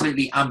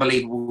absolutely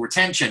unbelievable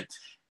retention.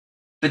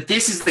 But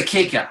this is the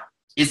kicker,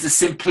 is the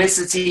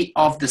simplicity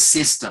of the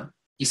system.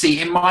 You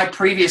see, in my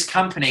previous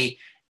company,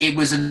 it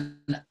was an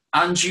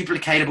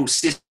unduplicatable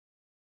system.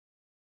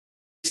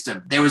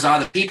 There was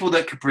either people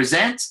that could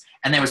present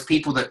and there was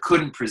people that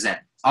couldn't present.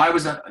 I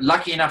was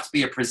lucky enough to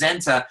be a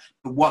presenter,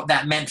 but what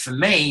that meant for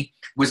me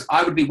was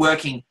I would be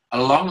working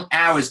long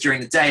hours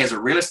during the day as a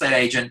real estate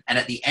agent, and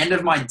at the end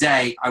of my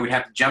day, I would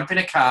have to jump in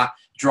a car,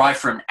 drive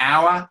for an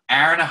hour,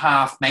 hour and a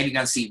half, maybe go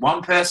and see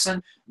one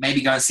person,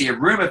 maybe go and see a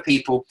room of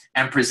people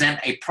and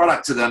present a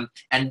product to them,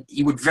 and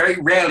you would very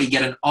rarely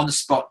get an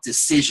on-the-spot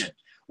decision.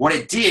 What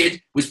it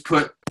did was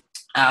put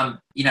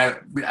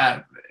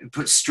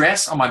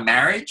stress on my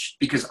marriage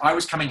because I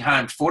was coming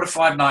home 4 to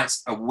 5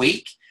 nights a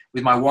week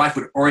with my wife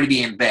would already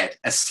be in bed,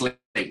 asleep.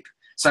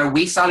 So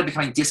we started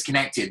becoming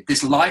disconnected.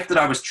 This life that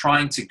I was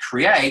trying to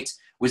create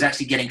was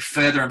actually getting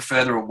further and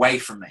further away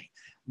from me.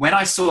 When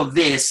I saw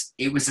this,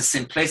 it was the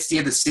simplicity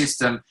of the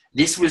system.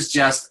 This was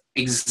just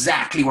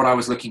exactly what I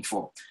was looking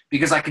for.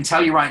 Because I can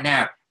tell you right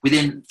now,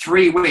 within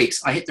 3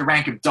 weeks, I hit the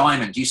rank of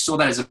diamond. You saw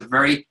that as a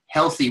very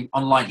healthy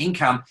online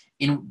income.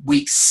 In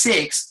week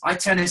 6, I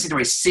turned this into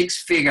a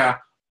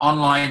 6-figure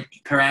online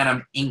per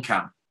annum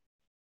income.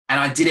 And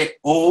I did it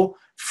all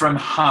from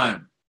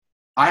home.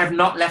 I have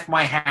not left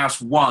my house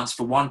once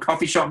for one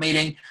coffee shop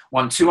meeting,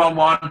 one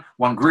 2-on-1,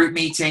 one group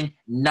meeting,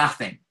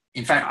 nothing.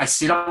 In fact, I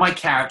sit on my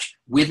couch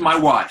with my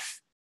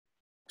wife.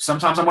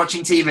 Sometimes I'm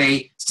watching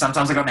TV,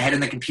 sometimes I got my head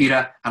in the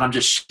computer and I'm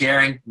just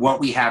sharing what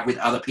we have with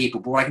other people.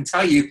 But what I can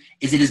tell you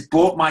is it has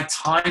bought my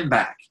time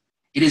back.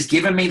 It has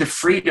given me the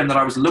freedom that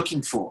I was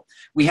looking for.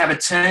 We have a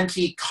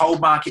turnkey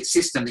cold market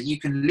system that you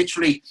can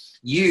literally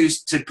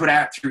use to put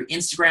out through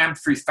Instagram,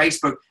 through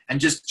Facebook, and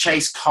just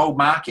chase cold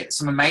market.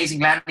 Some amazing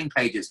landing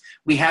pages.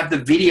 We have the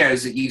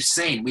videos that you've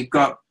seen. We've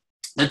got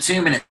the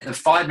 2-minute, the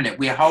 5-minute.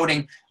 We are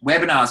holding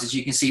webinars, as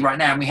you can see right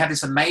now. And we have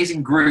this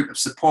amazing group of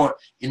support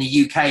in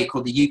the UK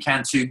called the You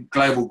Can Too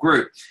Global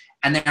Group.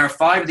 And there are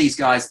 5 of these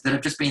guys that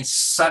have just been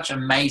such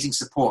amazing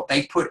support.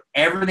 They put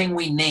everything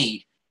we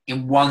need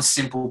in one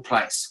simple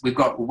place. We've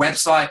got a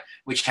website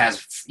which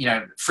has,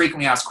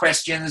 frequently asked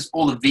questions,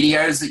 all the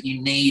videos that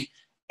you need,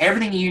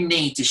 everything you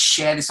need to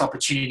share this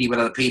opportunity with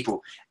other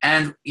people.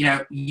 And, you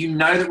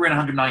know that we're in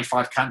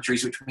 195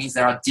 countries, which means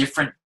there are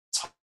different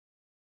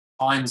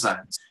time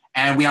zones.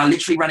 And we are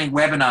literally running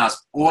webinars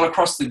all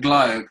across the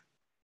globe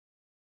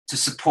to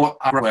support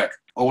our work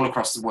all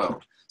across the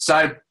world.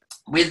 So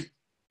with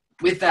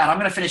that, I'm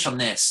going to finish on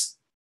this.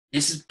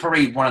 This is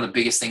probably one of the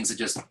biggest things that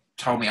just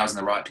told me I was in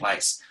the right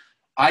place.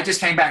 I just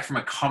came back from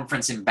a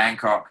conference in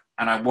Bangkok,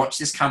 and I watched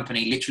this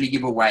company literally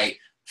give away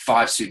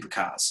 5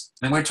 supercars.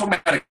 I mean, we're talking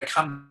about a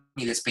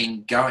company that's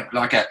been going,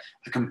 like a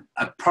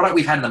product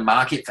we've had in the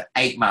market for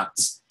 8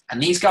 months.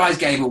 And these guys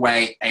gave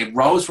away a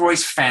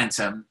Rolls-Royce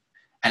Phantom,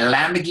 a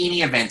Lamborghini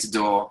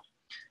Aventador,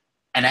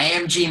 an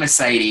AMG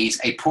Mercedes,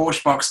 a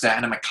Porsche Boxster,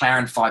 and a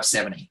McLaren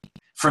 570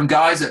 from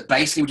guys that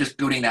basically were just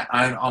building their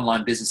own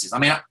online businesses. I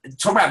mean,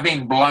 talk about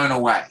being blown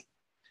away.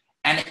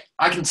 And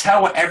I can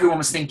tell what everyone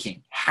was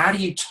thinking. How do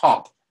you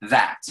top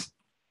that?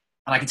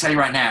 And I can tell you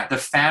right now, the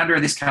founder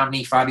of this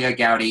company, Fabio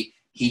Gaudi,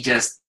 he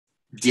just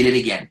did it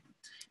again.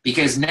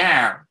 Because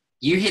now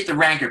you hit the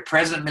rank of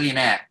President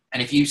Millionaire.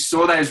 And if you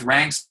saw those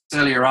ranks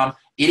earlier on,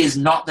 it is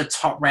not the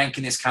top rank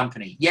in this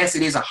company. Yes,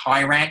 it is a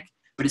high rank,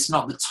 but it's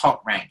not the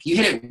top rank. You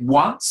hit it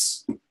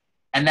once,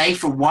 and they,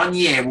 for 1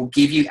 year, will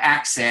give you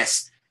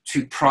access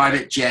to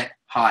private jet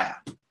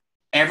hire.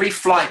 Every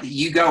flight that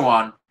you go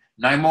on,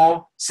 no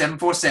more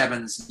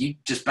 747s. You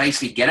just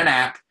basically get an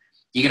app.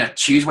 You're going to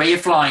choose where you're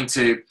flying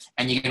to,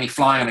 and you're going to be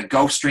flying on a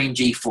Gulfstream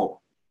G4.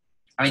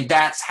 I mean,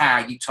 that's how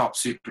you top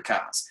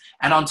supercars.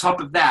 And on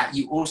top of that,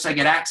 you also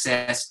get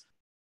access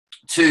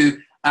to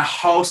a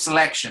whole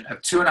selection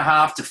of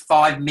 $2.5 to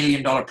 $5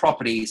 million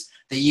properties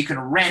that you can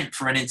rent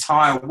for an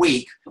entire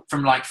week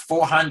from like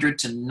 $400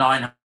 to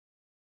 $900.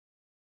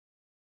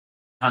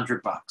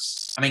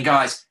 I mean,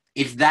 guys,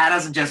 if that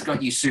hasn't just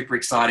got you super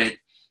excited,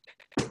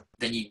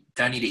 then you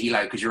don't need a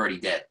helo because you're already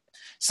dead.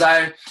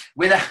 So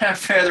without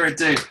further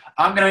ado,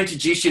 I'm going to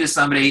introduce you to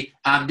somebody.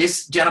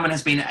 This gentleman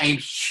has been a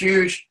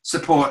huge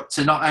support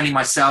to not only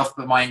myself,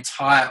 but my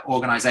entire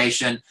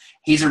organization.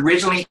 He's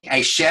originally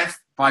a chef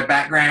by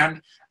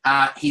background.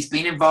 He's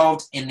been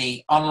involved in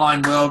the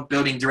online world,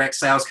 building direct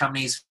sales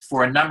companies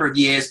for a number of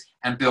years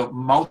and built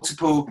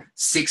multiple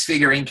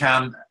six-figure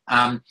incomes.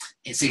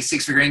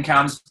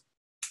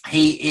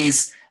 He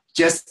is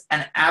just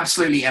an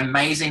absolutely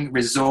amazing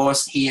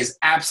resource. He is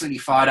absolutely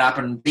fired up,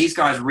 and these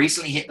guys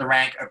recently hit the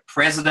rank of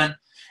president.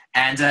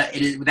 And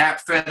it is, without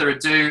further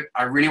ado,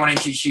 I really want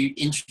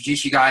to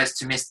introduce you guys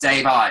to Miss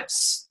Dave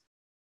Ives.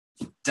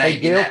 Dave, hey,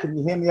 Gill, can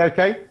you hear me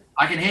okay?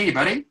 I can hear you,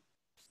 buddy.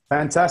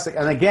 Fantastic.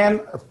 And again,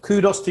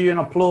 kudos to you and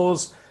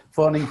applause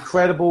for an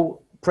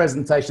incredible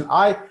presentation.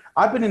 I've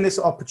been in this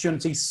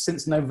opportunity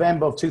since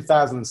November of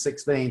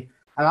 2016,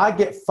 and I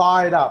get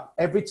fired up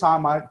every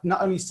time I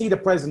not only see the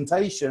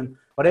presentation,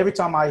 but every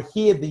time I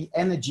hear the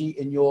energy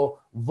in your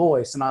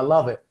voice, and I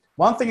love it.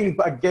 One thing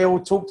Gill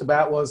talked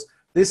about was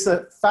this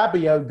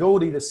Fabio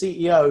Gaudi, the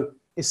CEO,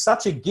 is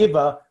such a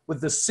giver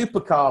with the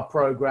supercar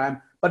program,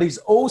 but he's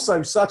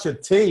also such a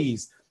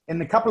tease.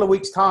 In a couple of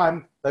weeks'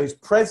 time, those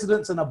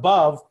presidents and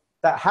above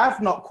that have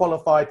not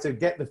qualified to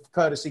get the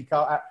courtesy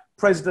car at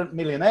President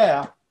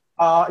Millionaire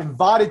are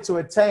invited to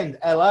attend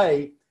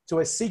LA to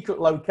a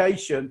secret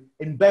location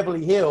in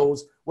Beverly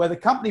Hills where the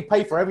company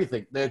pay for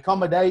everything, the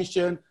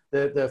accommodation,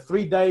 the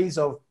 3 days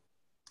of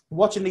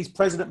watching these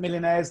President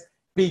Millionaires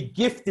be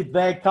gifted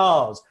their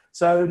cars.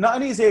 So not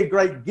only is he a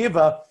great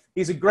giver,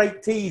 he's a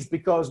great tease,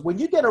 because when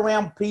you get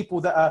around people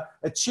that are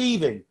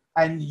achieving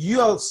and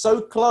you're so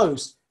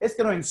close, it's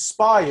going to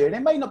inspire you. And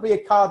it may not be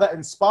a car that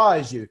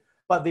inspires you,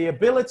 but the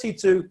ability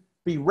to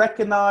be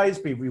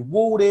recognized, be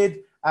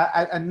rewarded.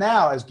 And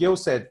now, as Gill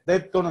said,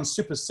 they've gone and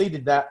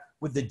superseded that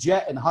with the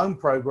Jet and Home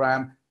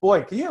program.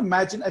 Boy, can you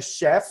imagine a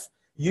chef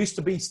used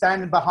to be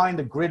standing behind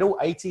a griddle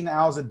 18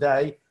 hours a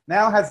day,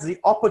 now has the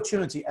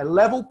opportunity, a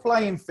level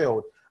playing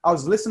field. I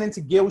was listening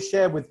to Gill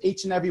share with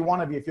each and every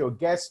one of you. If you're a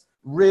guest,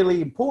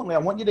 really importantly, I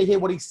want you to hear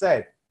what he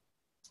said.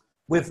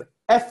 With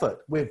effort,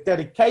 with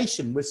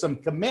dedication, with some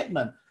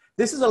commitment,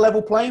 this is a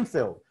level playing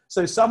field.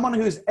 So someone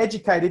who's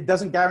educated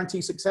doesn't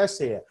guarantee success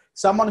here.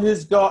 Someone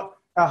who's got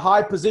a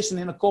high position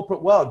in the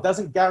corporate world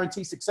doesn't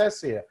guarantee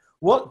success here.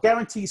 What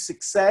guarantees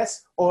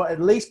success, or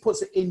at least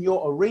puts it in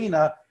your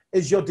arena,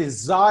 is your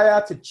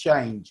desire to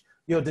change,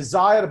 your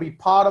desire to be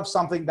part of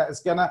something that is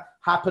going to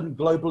happen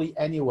globally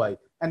anyway.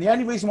 And the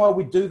only reason why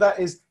we do that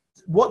is,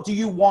 what do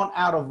you want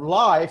out of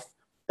life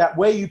that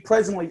where you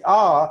presently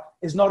are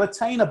is not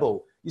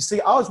attainable? You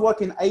see, I was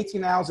working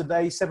 18 hours a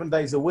day, 7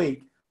 days a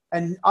week,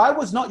 and I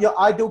was not your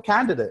ideal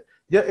candidate.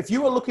 If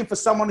you were looking for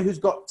someone who's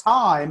got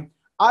time,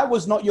 I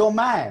was not your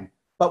man.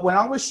 But when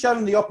I was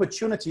shown the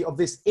opportunity of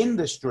this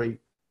industry,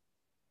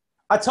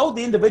 I told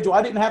the individual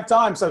I didn't have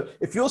time. So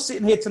if you're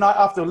sitting here tonight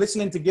after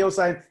listening to Gill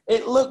saying,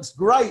 it looks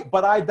great,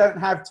 but I don't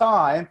have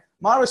time,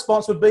 my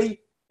response would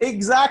be,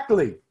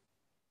 exactly.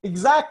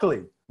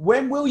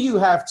 When will you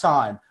have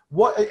time?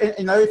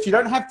 If you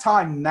don't have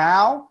time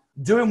now,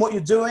 doing what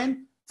you're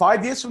doing,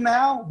 5 years from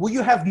now, will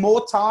you have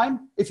more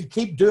time if you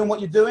keep doing what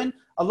you're doing?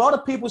 A lot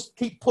of people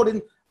keep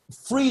putting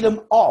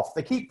freedom off.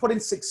 They keep putting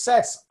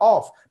success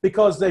off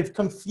because they've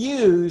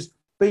confused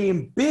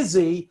being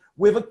busy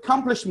with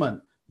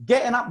accomplishment.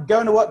 Getting up,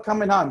 going to work,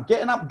 coming home.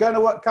 Getting up, going to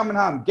work, coming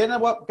home. Getting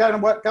up, going to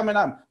work, coming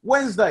home.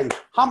 Wednesday,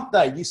 hump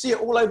day. You see it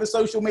all over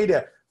social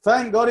media.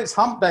 Thank God it's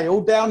hump day.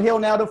 All downhill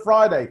now to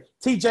Friday.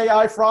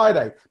 TJI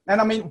Friday.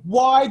 And I mean,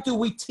 why do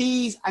we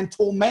tease and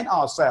torment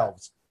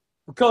ourselves?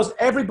 Because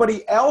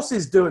everybody else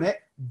is doing it.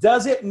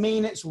 Does it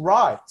mean it's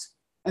right?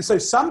 And so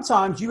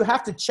sometimes you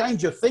have to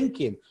change your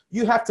thinking.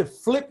 You have to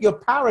flip your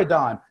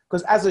paradigm.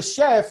 Because as a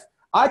chef,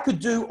 I could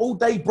do all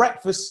day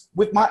breakfast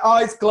with my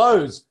eyes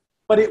closed,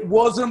 but it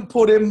wasn't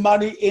putting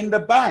money in the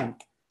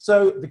bank.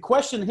 So the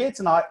question here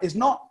tonight is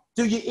not,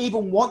 do you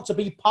even want to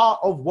be part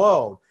of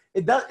world?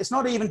 It's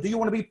not even, do you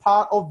want to be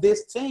part of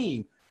this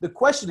team? The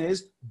question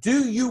is,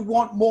 do you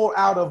want more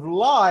out of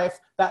life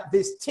that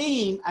this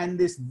team and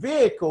this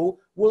vehicle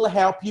will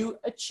help you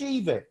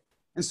achieve it?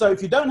 And so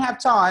if you don't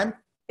have time,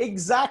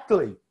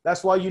 exactly,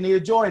 that's why you need to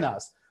join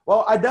us.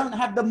 Well, I don't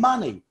have the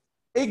money.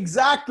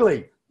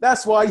 Exactly.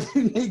 That's why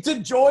you need to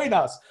join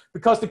us.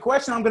 Because the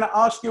question I'm going to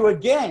ask you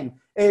again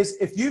is,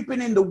 if you've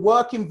been in the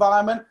work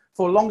environment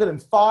for longer than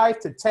 5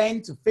 to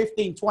 10 to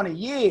 15, 20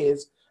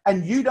 years,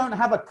 and you don't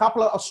have a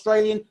couple of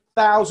Australian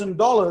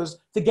 $1,000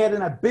 to get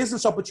in a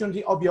business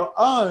opportunity of your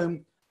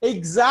own,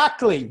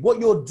 exactly what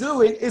you're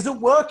doing isn't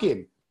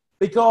working.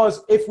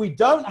 Because if we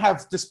don't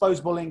have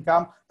disposable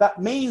income, that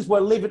means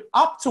we're living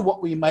up to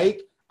what we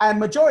make. And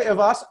majority of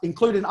us,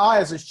 including I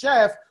as a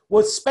chef,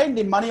 was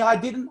spending money I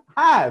didn't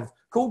have,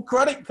 called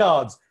credit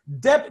cards,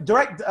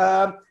 direct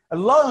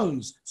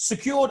loans,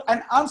 secured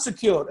and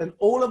unsecured. And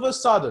all of a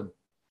sudden,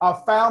 I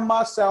found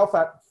myself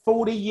at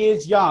 40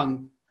 years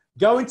young,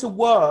 going to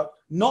work,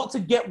 not to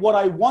get what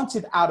I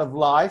wanted out of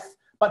life,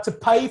 but to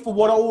pay for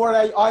what I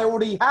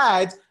already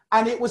had.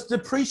 And it was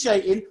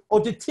depreciating or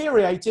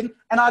deteriorating,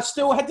 and I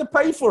still had to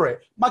pay for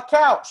it. My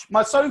couch,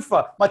 my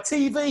sofa, my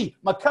TV,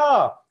 my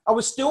car. I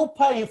was still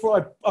paying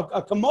for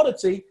a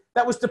commodity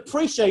that was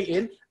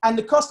depreciating, and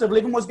the cost of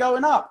living was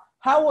going up.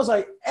 How was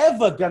I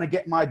ever going to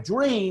get my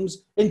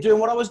dreams in doing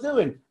what I was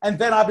doing? And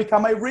then I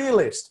become a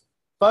realist.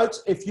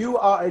 Folks, if you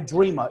are a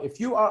dreamer, if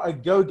you are a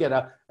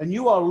go-getter, and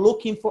you are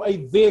looking for a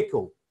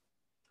vehicle,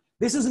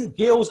 this isn't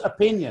Gill's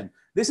opinion.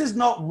 This is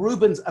not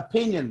Reuben's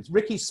opinion,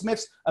 Ricky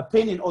Smith's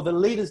opinion, or the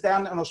leaders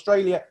down in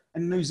Australia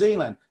and New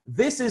Zealand.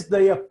 This is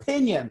the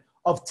opinion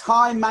of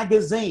Time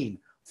Magazine,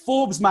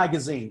 Forbes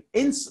Magazine,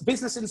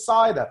 Business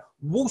Insider,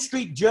 Wall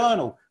Street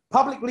Journal,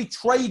 publicly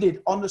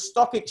traded on the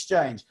stock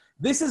exchange.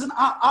 This isn't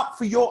up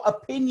for your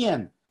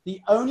opinion.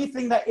 The only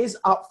thing that is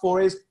up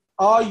for is,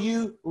 are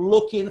you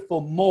looking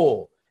for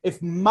more?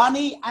 If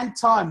money and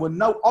time were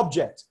no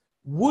object,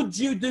 would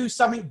you do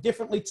something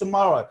differently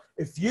tomorrow?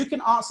 If you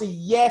can answer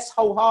yes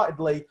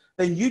wholeheartedly,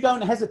 then you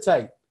don't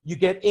hesitate. You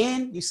get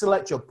in, you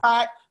select your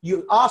pack,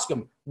 you ask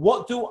them,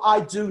 what do I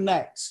do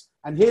next?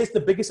 And here's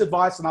the biggest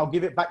advice, and I'll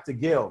give it back to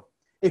Gill.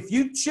 If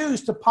you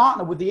choose to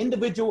partner with the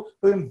individual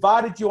who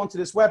invited you onto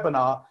this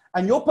webinar,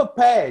 and you're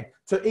prepared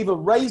to either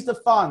raise the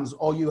funds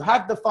or you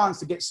have the funds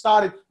to get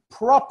started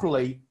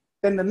properly,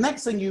 then the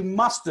next thing you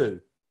must do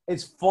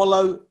is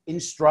follow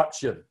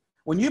instruction.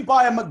 When you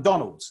buy a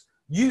McDonald's,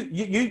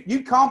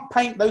 you can't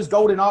paint those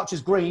golden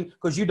arches green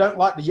because you don't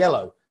like the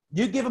yellow.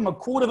 You give them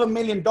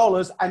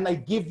 $250,000 and they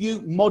give you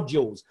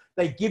modules.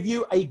 They give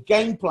you a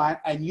game plan,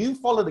 and you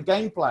follow the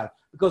game plan.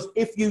 Because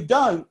if you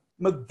don't,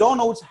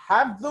 McDonald's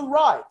have the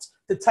right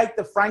to take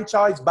the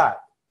franchise back.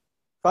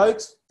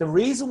 Folks, the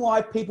reason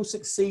why people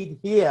succeed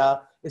here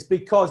is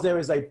because there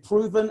is a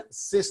proven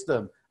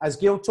system. As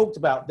Gill talked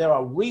about, there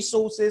are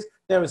resources,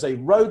 there is a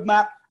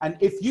roadmap, and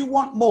if you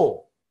want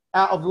more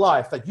out of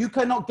life that you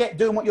cannot get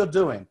doing what you're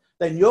doing,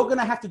 then you're going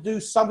to have to do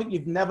something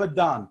you've never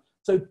done.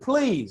 So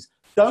please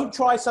don't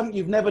try something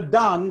you've never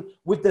done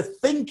with the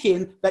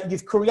thinking that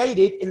you've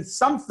created in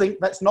something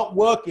that's not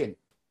working.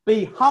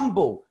 Be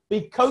humble,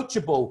 be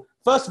coachable.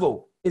 First of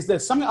all, is there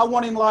something I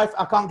want in life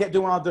I can't get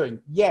doing what I'm doing?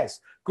 Yes,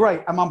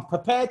 great. Am I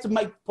prepared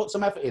to put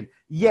some effort in?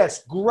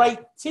 Yes, great.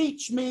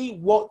 Teach me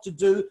what to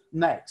do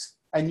next.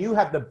 And you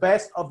have the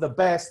best of the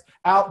best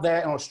out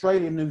there in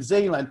Australia and New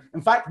Zealand.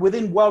 In fact,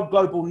 within World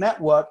Global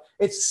Network,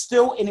 it's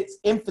still in its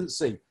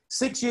infancy.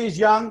 6 years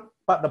young,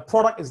 but the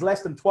product is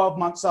less than 12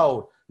 months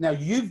old. Now,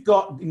 you've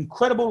got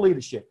incredible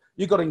leadership.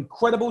 You've got an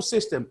incredible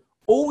system.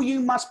 All you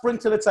must bring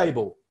to the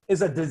table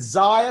is a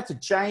desire to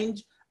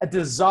change, a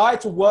desire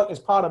to work as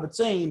part of a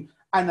team,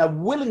 and a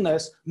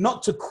willingness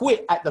not to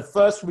quit at the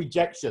first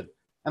rejection.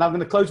 And I'm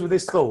going to close with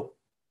this thought.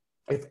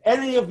 If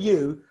any of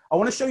you, I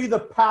want to show you the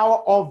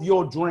power of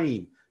your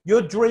dream.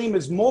 Your dream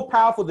is more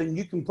powerful than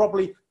you can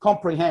probably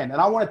comprehend.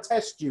 And I want to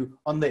test you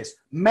on this.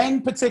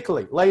 Men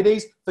particularly,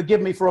 ladies,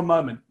 forgive me for a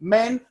moment.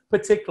 Men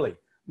particularly.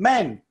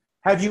 Men,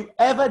 have you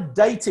ever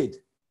dated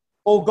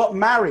or got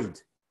married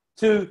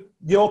to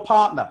your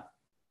partner?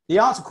 The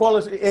answer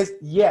quality is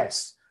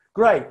yes.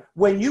 Great.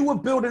 When you were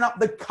building up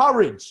the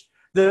courage,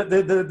 had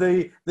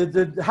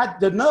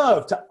the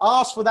nerve to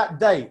ask for that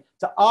date,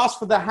 to ask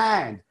for the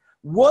hand,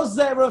 was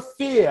there a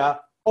fear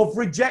of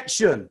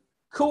rejection?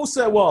 Of course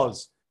there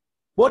was.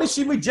 What if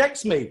she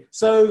rejects me?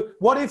 So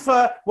what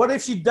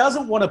if she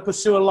doesn't want to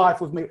pursue a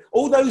life with me?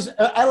 All those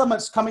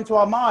elements come into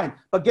our mind.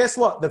 But guess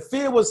what? The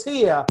fear was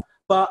here,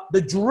 but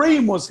the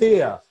dream was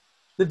here.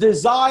 The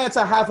desire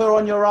to have her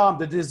on your arm,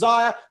 the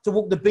desire to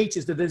walk the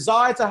beaches, the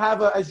desire to have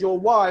her as your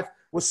wife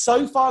was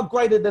so far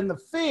greater than the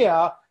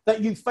fear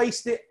that you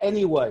faced it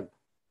anyway.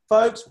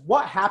 Folks,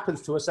 what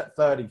happens to us at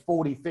 30,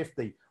 40,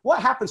 50?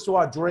 What happens to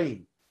our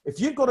dream? If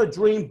you've got a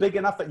dream big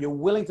enough that you're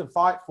willing to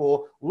fight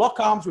for, lock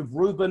arms with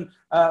Reuben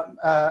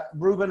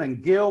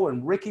and Gill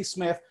and Ricky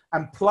Smith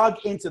and plug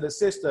into the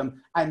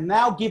system, and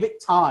now give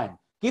it time.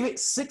 Give it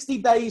 60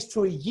 days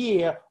to a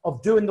year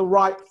of doing the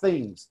right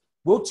things.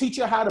 We'll teach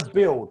you how to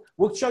build.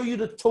 We'll show you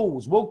the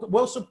tools.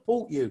 We'll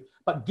support you,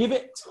 but give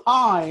it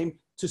time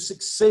to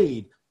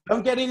succeed.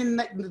 Don't get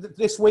in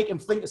this week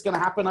and think it's going to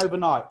happen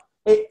overnight.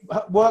 It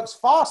works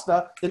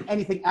faster than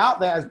anything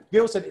out there. As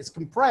Gill said, it's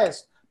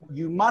compressed.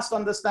 You must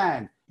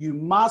understand, you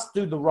must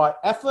do the right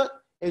effort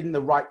in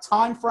the right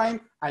time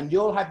frame, and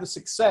you'll have the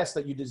success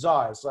that you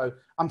desire. So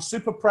I'm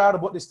super proud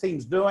of what this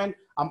team's doing.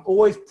 I'm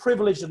always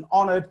privileged and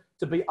honored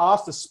to be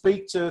asked to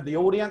speak to the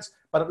audience.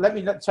 But let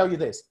me tell you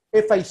this,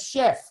 if a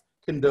chef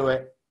can do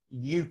it,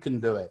 you can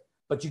do it.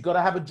 But you've got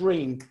to have a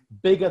dream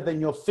bigger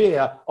than your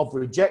fear of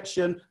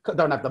rejection. I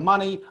don't have the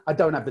money. I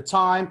don't have the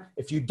time.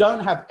 If you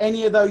don't have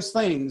any of those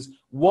things,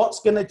 what's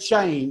going to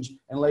change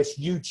unless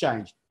you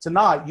change?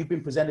 Tonight, you've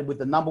been presented with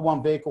the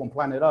 #1 vehicle on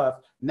planet Earth.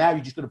 Now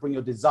you just got to bring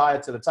your desire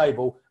to the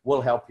table.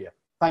 We'll help you.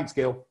 Thanks,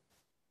 Gill.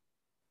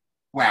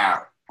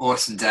 Wow.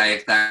 Awesome,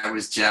 Dave. That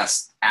was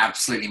just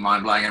absolutely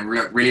mind-blowing, and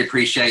really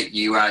appreciate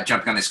you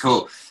jumping on this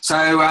call.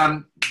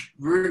 So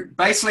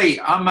basically,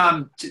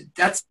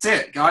 that's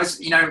it, guys.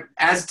 You know,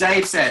 as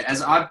Dave said,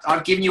 as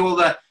I've given you all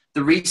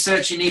the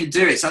research you need to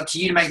do, it's up to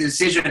you to make the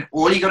decision.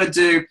 All you got to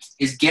do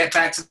is get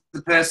back to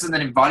the person that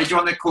invited you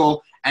on the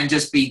call and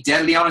just be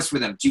deadly honest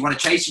with them. Do you want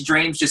to chase your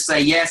dreams? Just say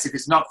yes. If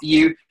it's not for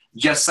you,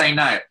 just say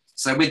no.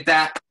 So with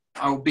that,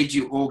 I'll bid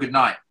you all good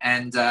night.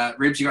 And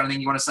Rubes, you got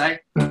anything you want to say?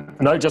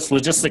 No, just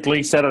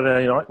logistically,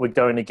 Saturday night we're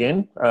going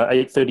again,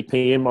 8:30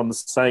 p.m. on the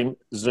same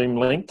Zoom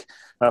link.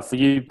 For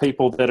you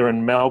people that are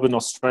in Melbourne,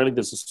 Australia,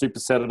 there's a Super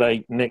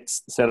Saturday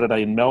next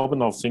Saturday in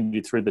Melbourne. I'll send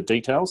you through the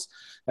details.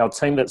 Our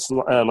team that's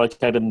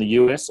located in the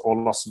US or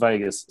Las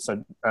Vegas.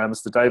 So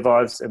Mr. Dave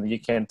Ives and the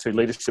UCAN2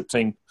 leadership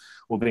team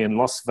will be in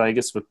Las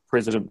Vegas with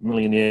President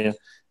Millionaire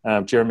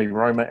Jeremy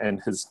Roma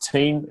and his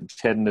team,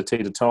 Chad and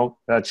Natita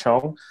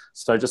Chong.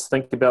 So just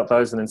think about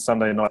those, and then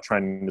Sunday night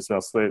training as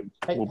well. So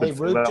hey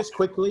Rube, just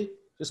quickly,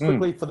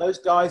 for those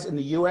guys in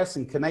the US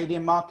and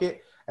Canadian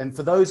market, and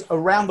for those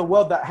around the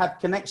world that have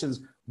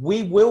connections,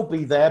 we will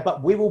be there,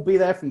 but we will be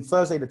there from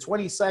Thursday the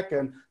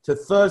 22nd to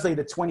Thursday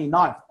the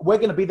 29th. We're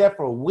going to be there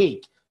for a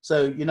week.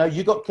 So, you know,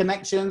 you got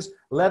connections,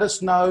 let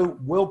us know.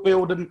 We'll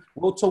build them.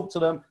 We'll talk to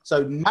them.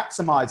 So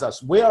maximize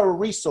us. We are a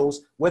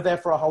resource. We're there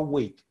for a whole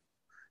week.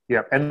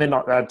 Yeah, and then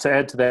to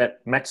add to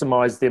that,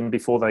 maximize them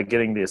before they're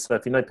getting there. So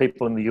if you know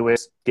people in the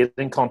US, get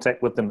in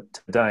contact with them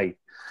today.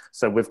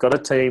 So we've got a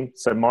team.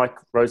 So Mike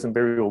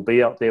Rosenberry will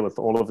be out there with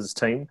all of his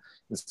team,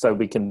 so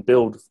we can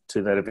build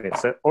to that event.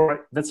 So, all right,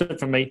 that's it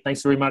from me.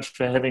 Thanks very much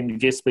for having the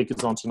guest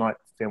speakers on tonight.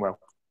 Farewell.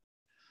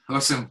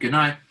 Awesome. Good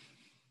night.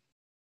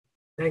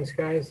 Thanks,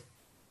 guys.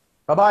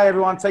 Bye-bye,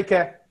 everyone. Take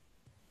care.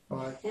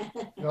 Bye.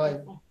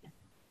 Right.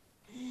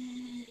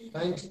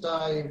 Thanks,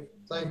 Dave.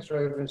 Thanks,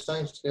 Reuben.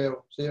 Thanks,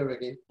 Gill. See you,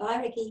 Ricky.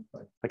 Bye, Ricky.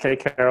 Okay,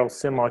 Carol.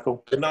 See you,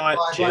 Michael. Good night.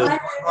 Bye. Jill. Bye.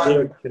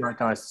 Bye. Good night,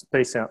 guys.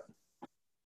 Peace out.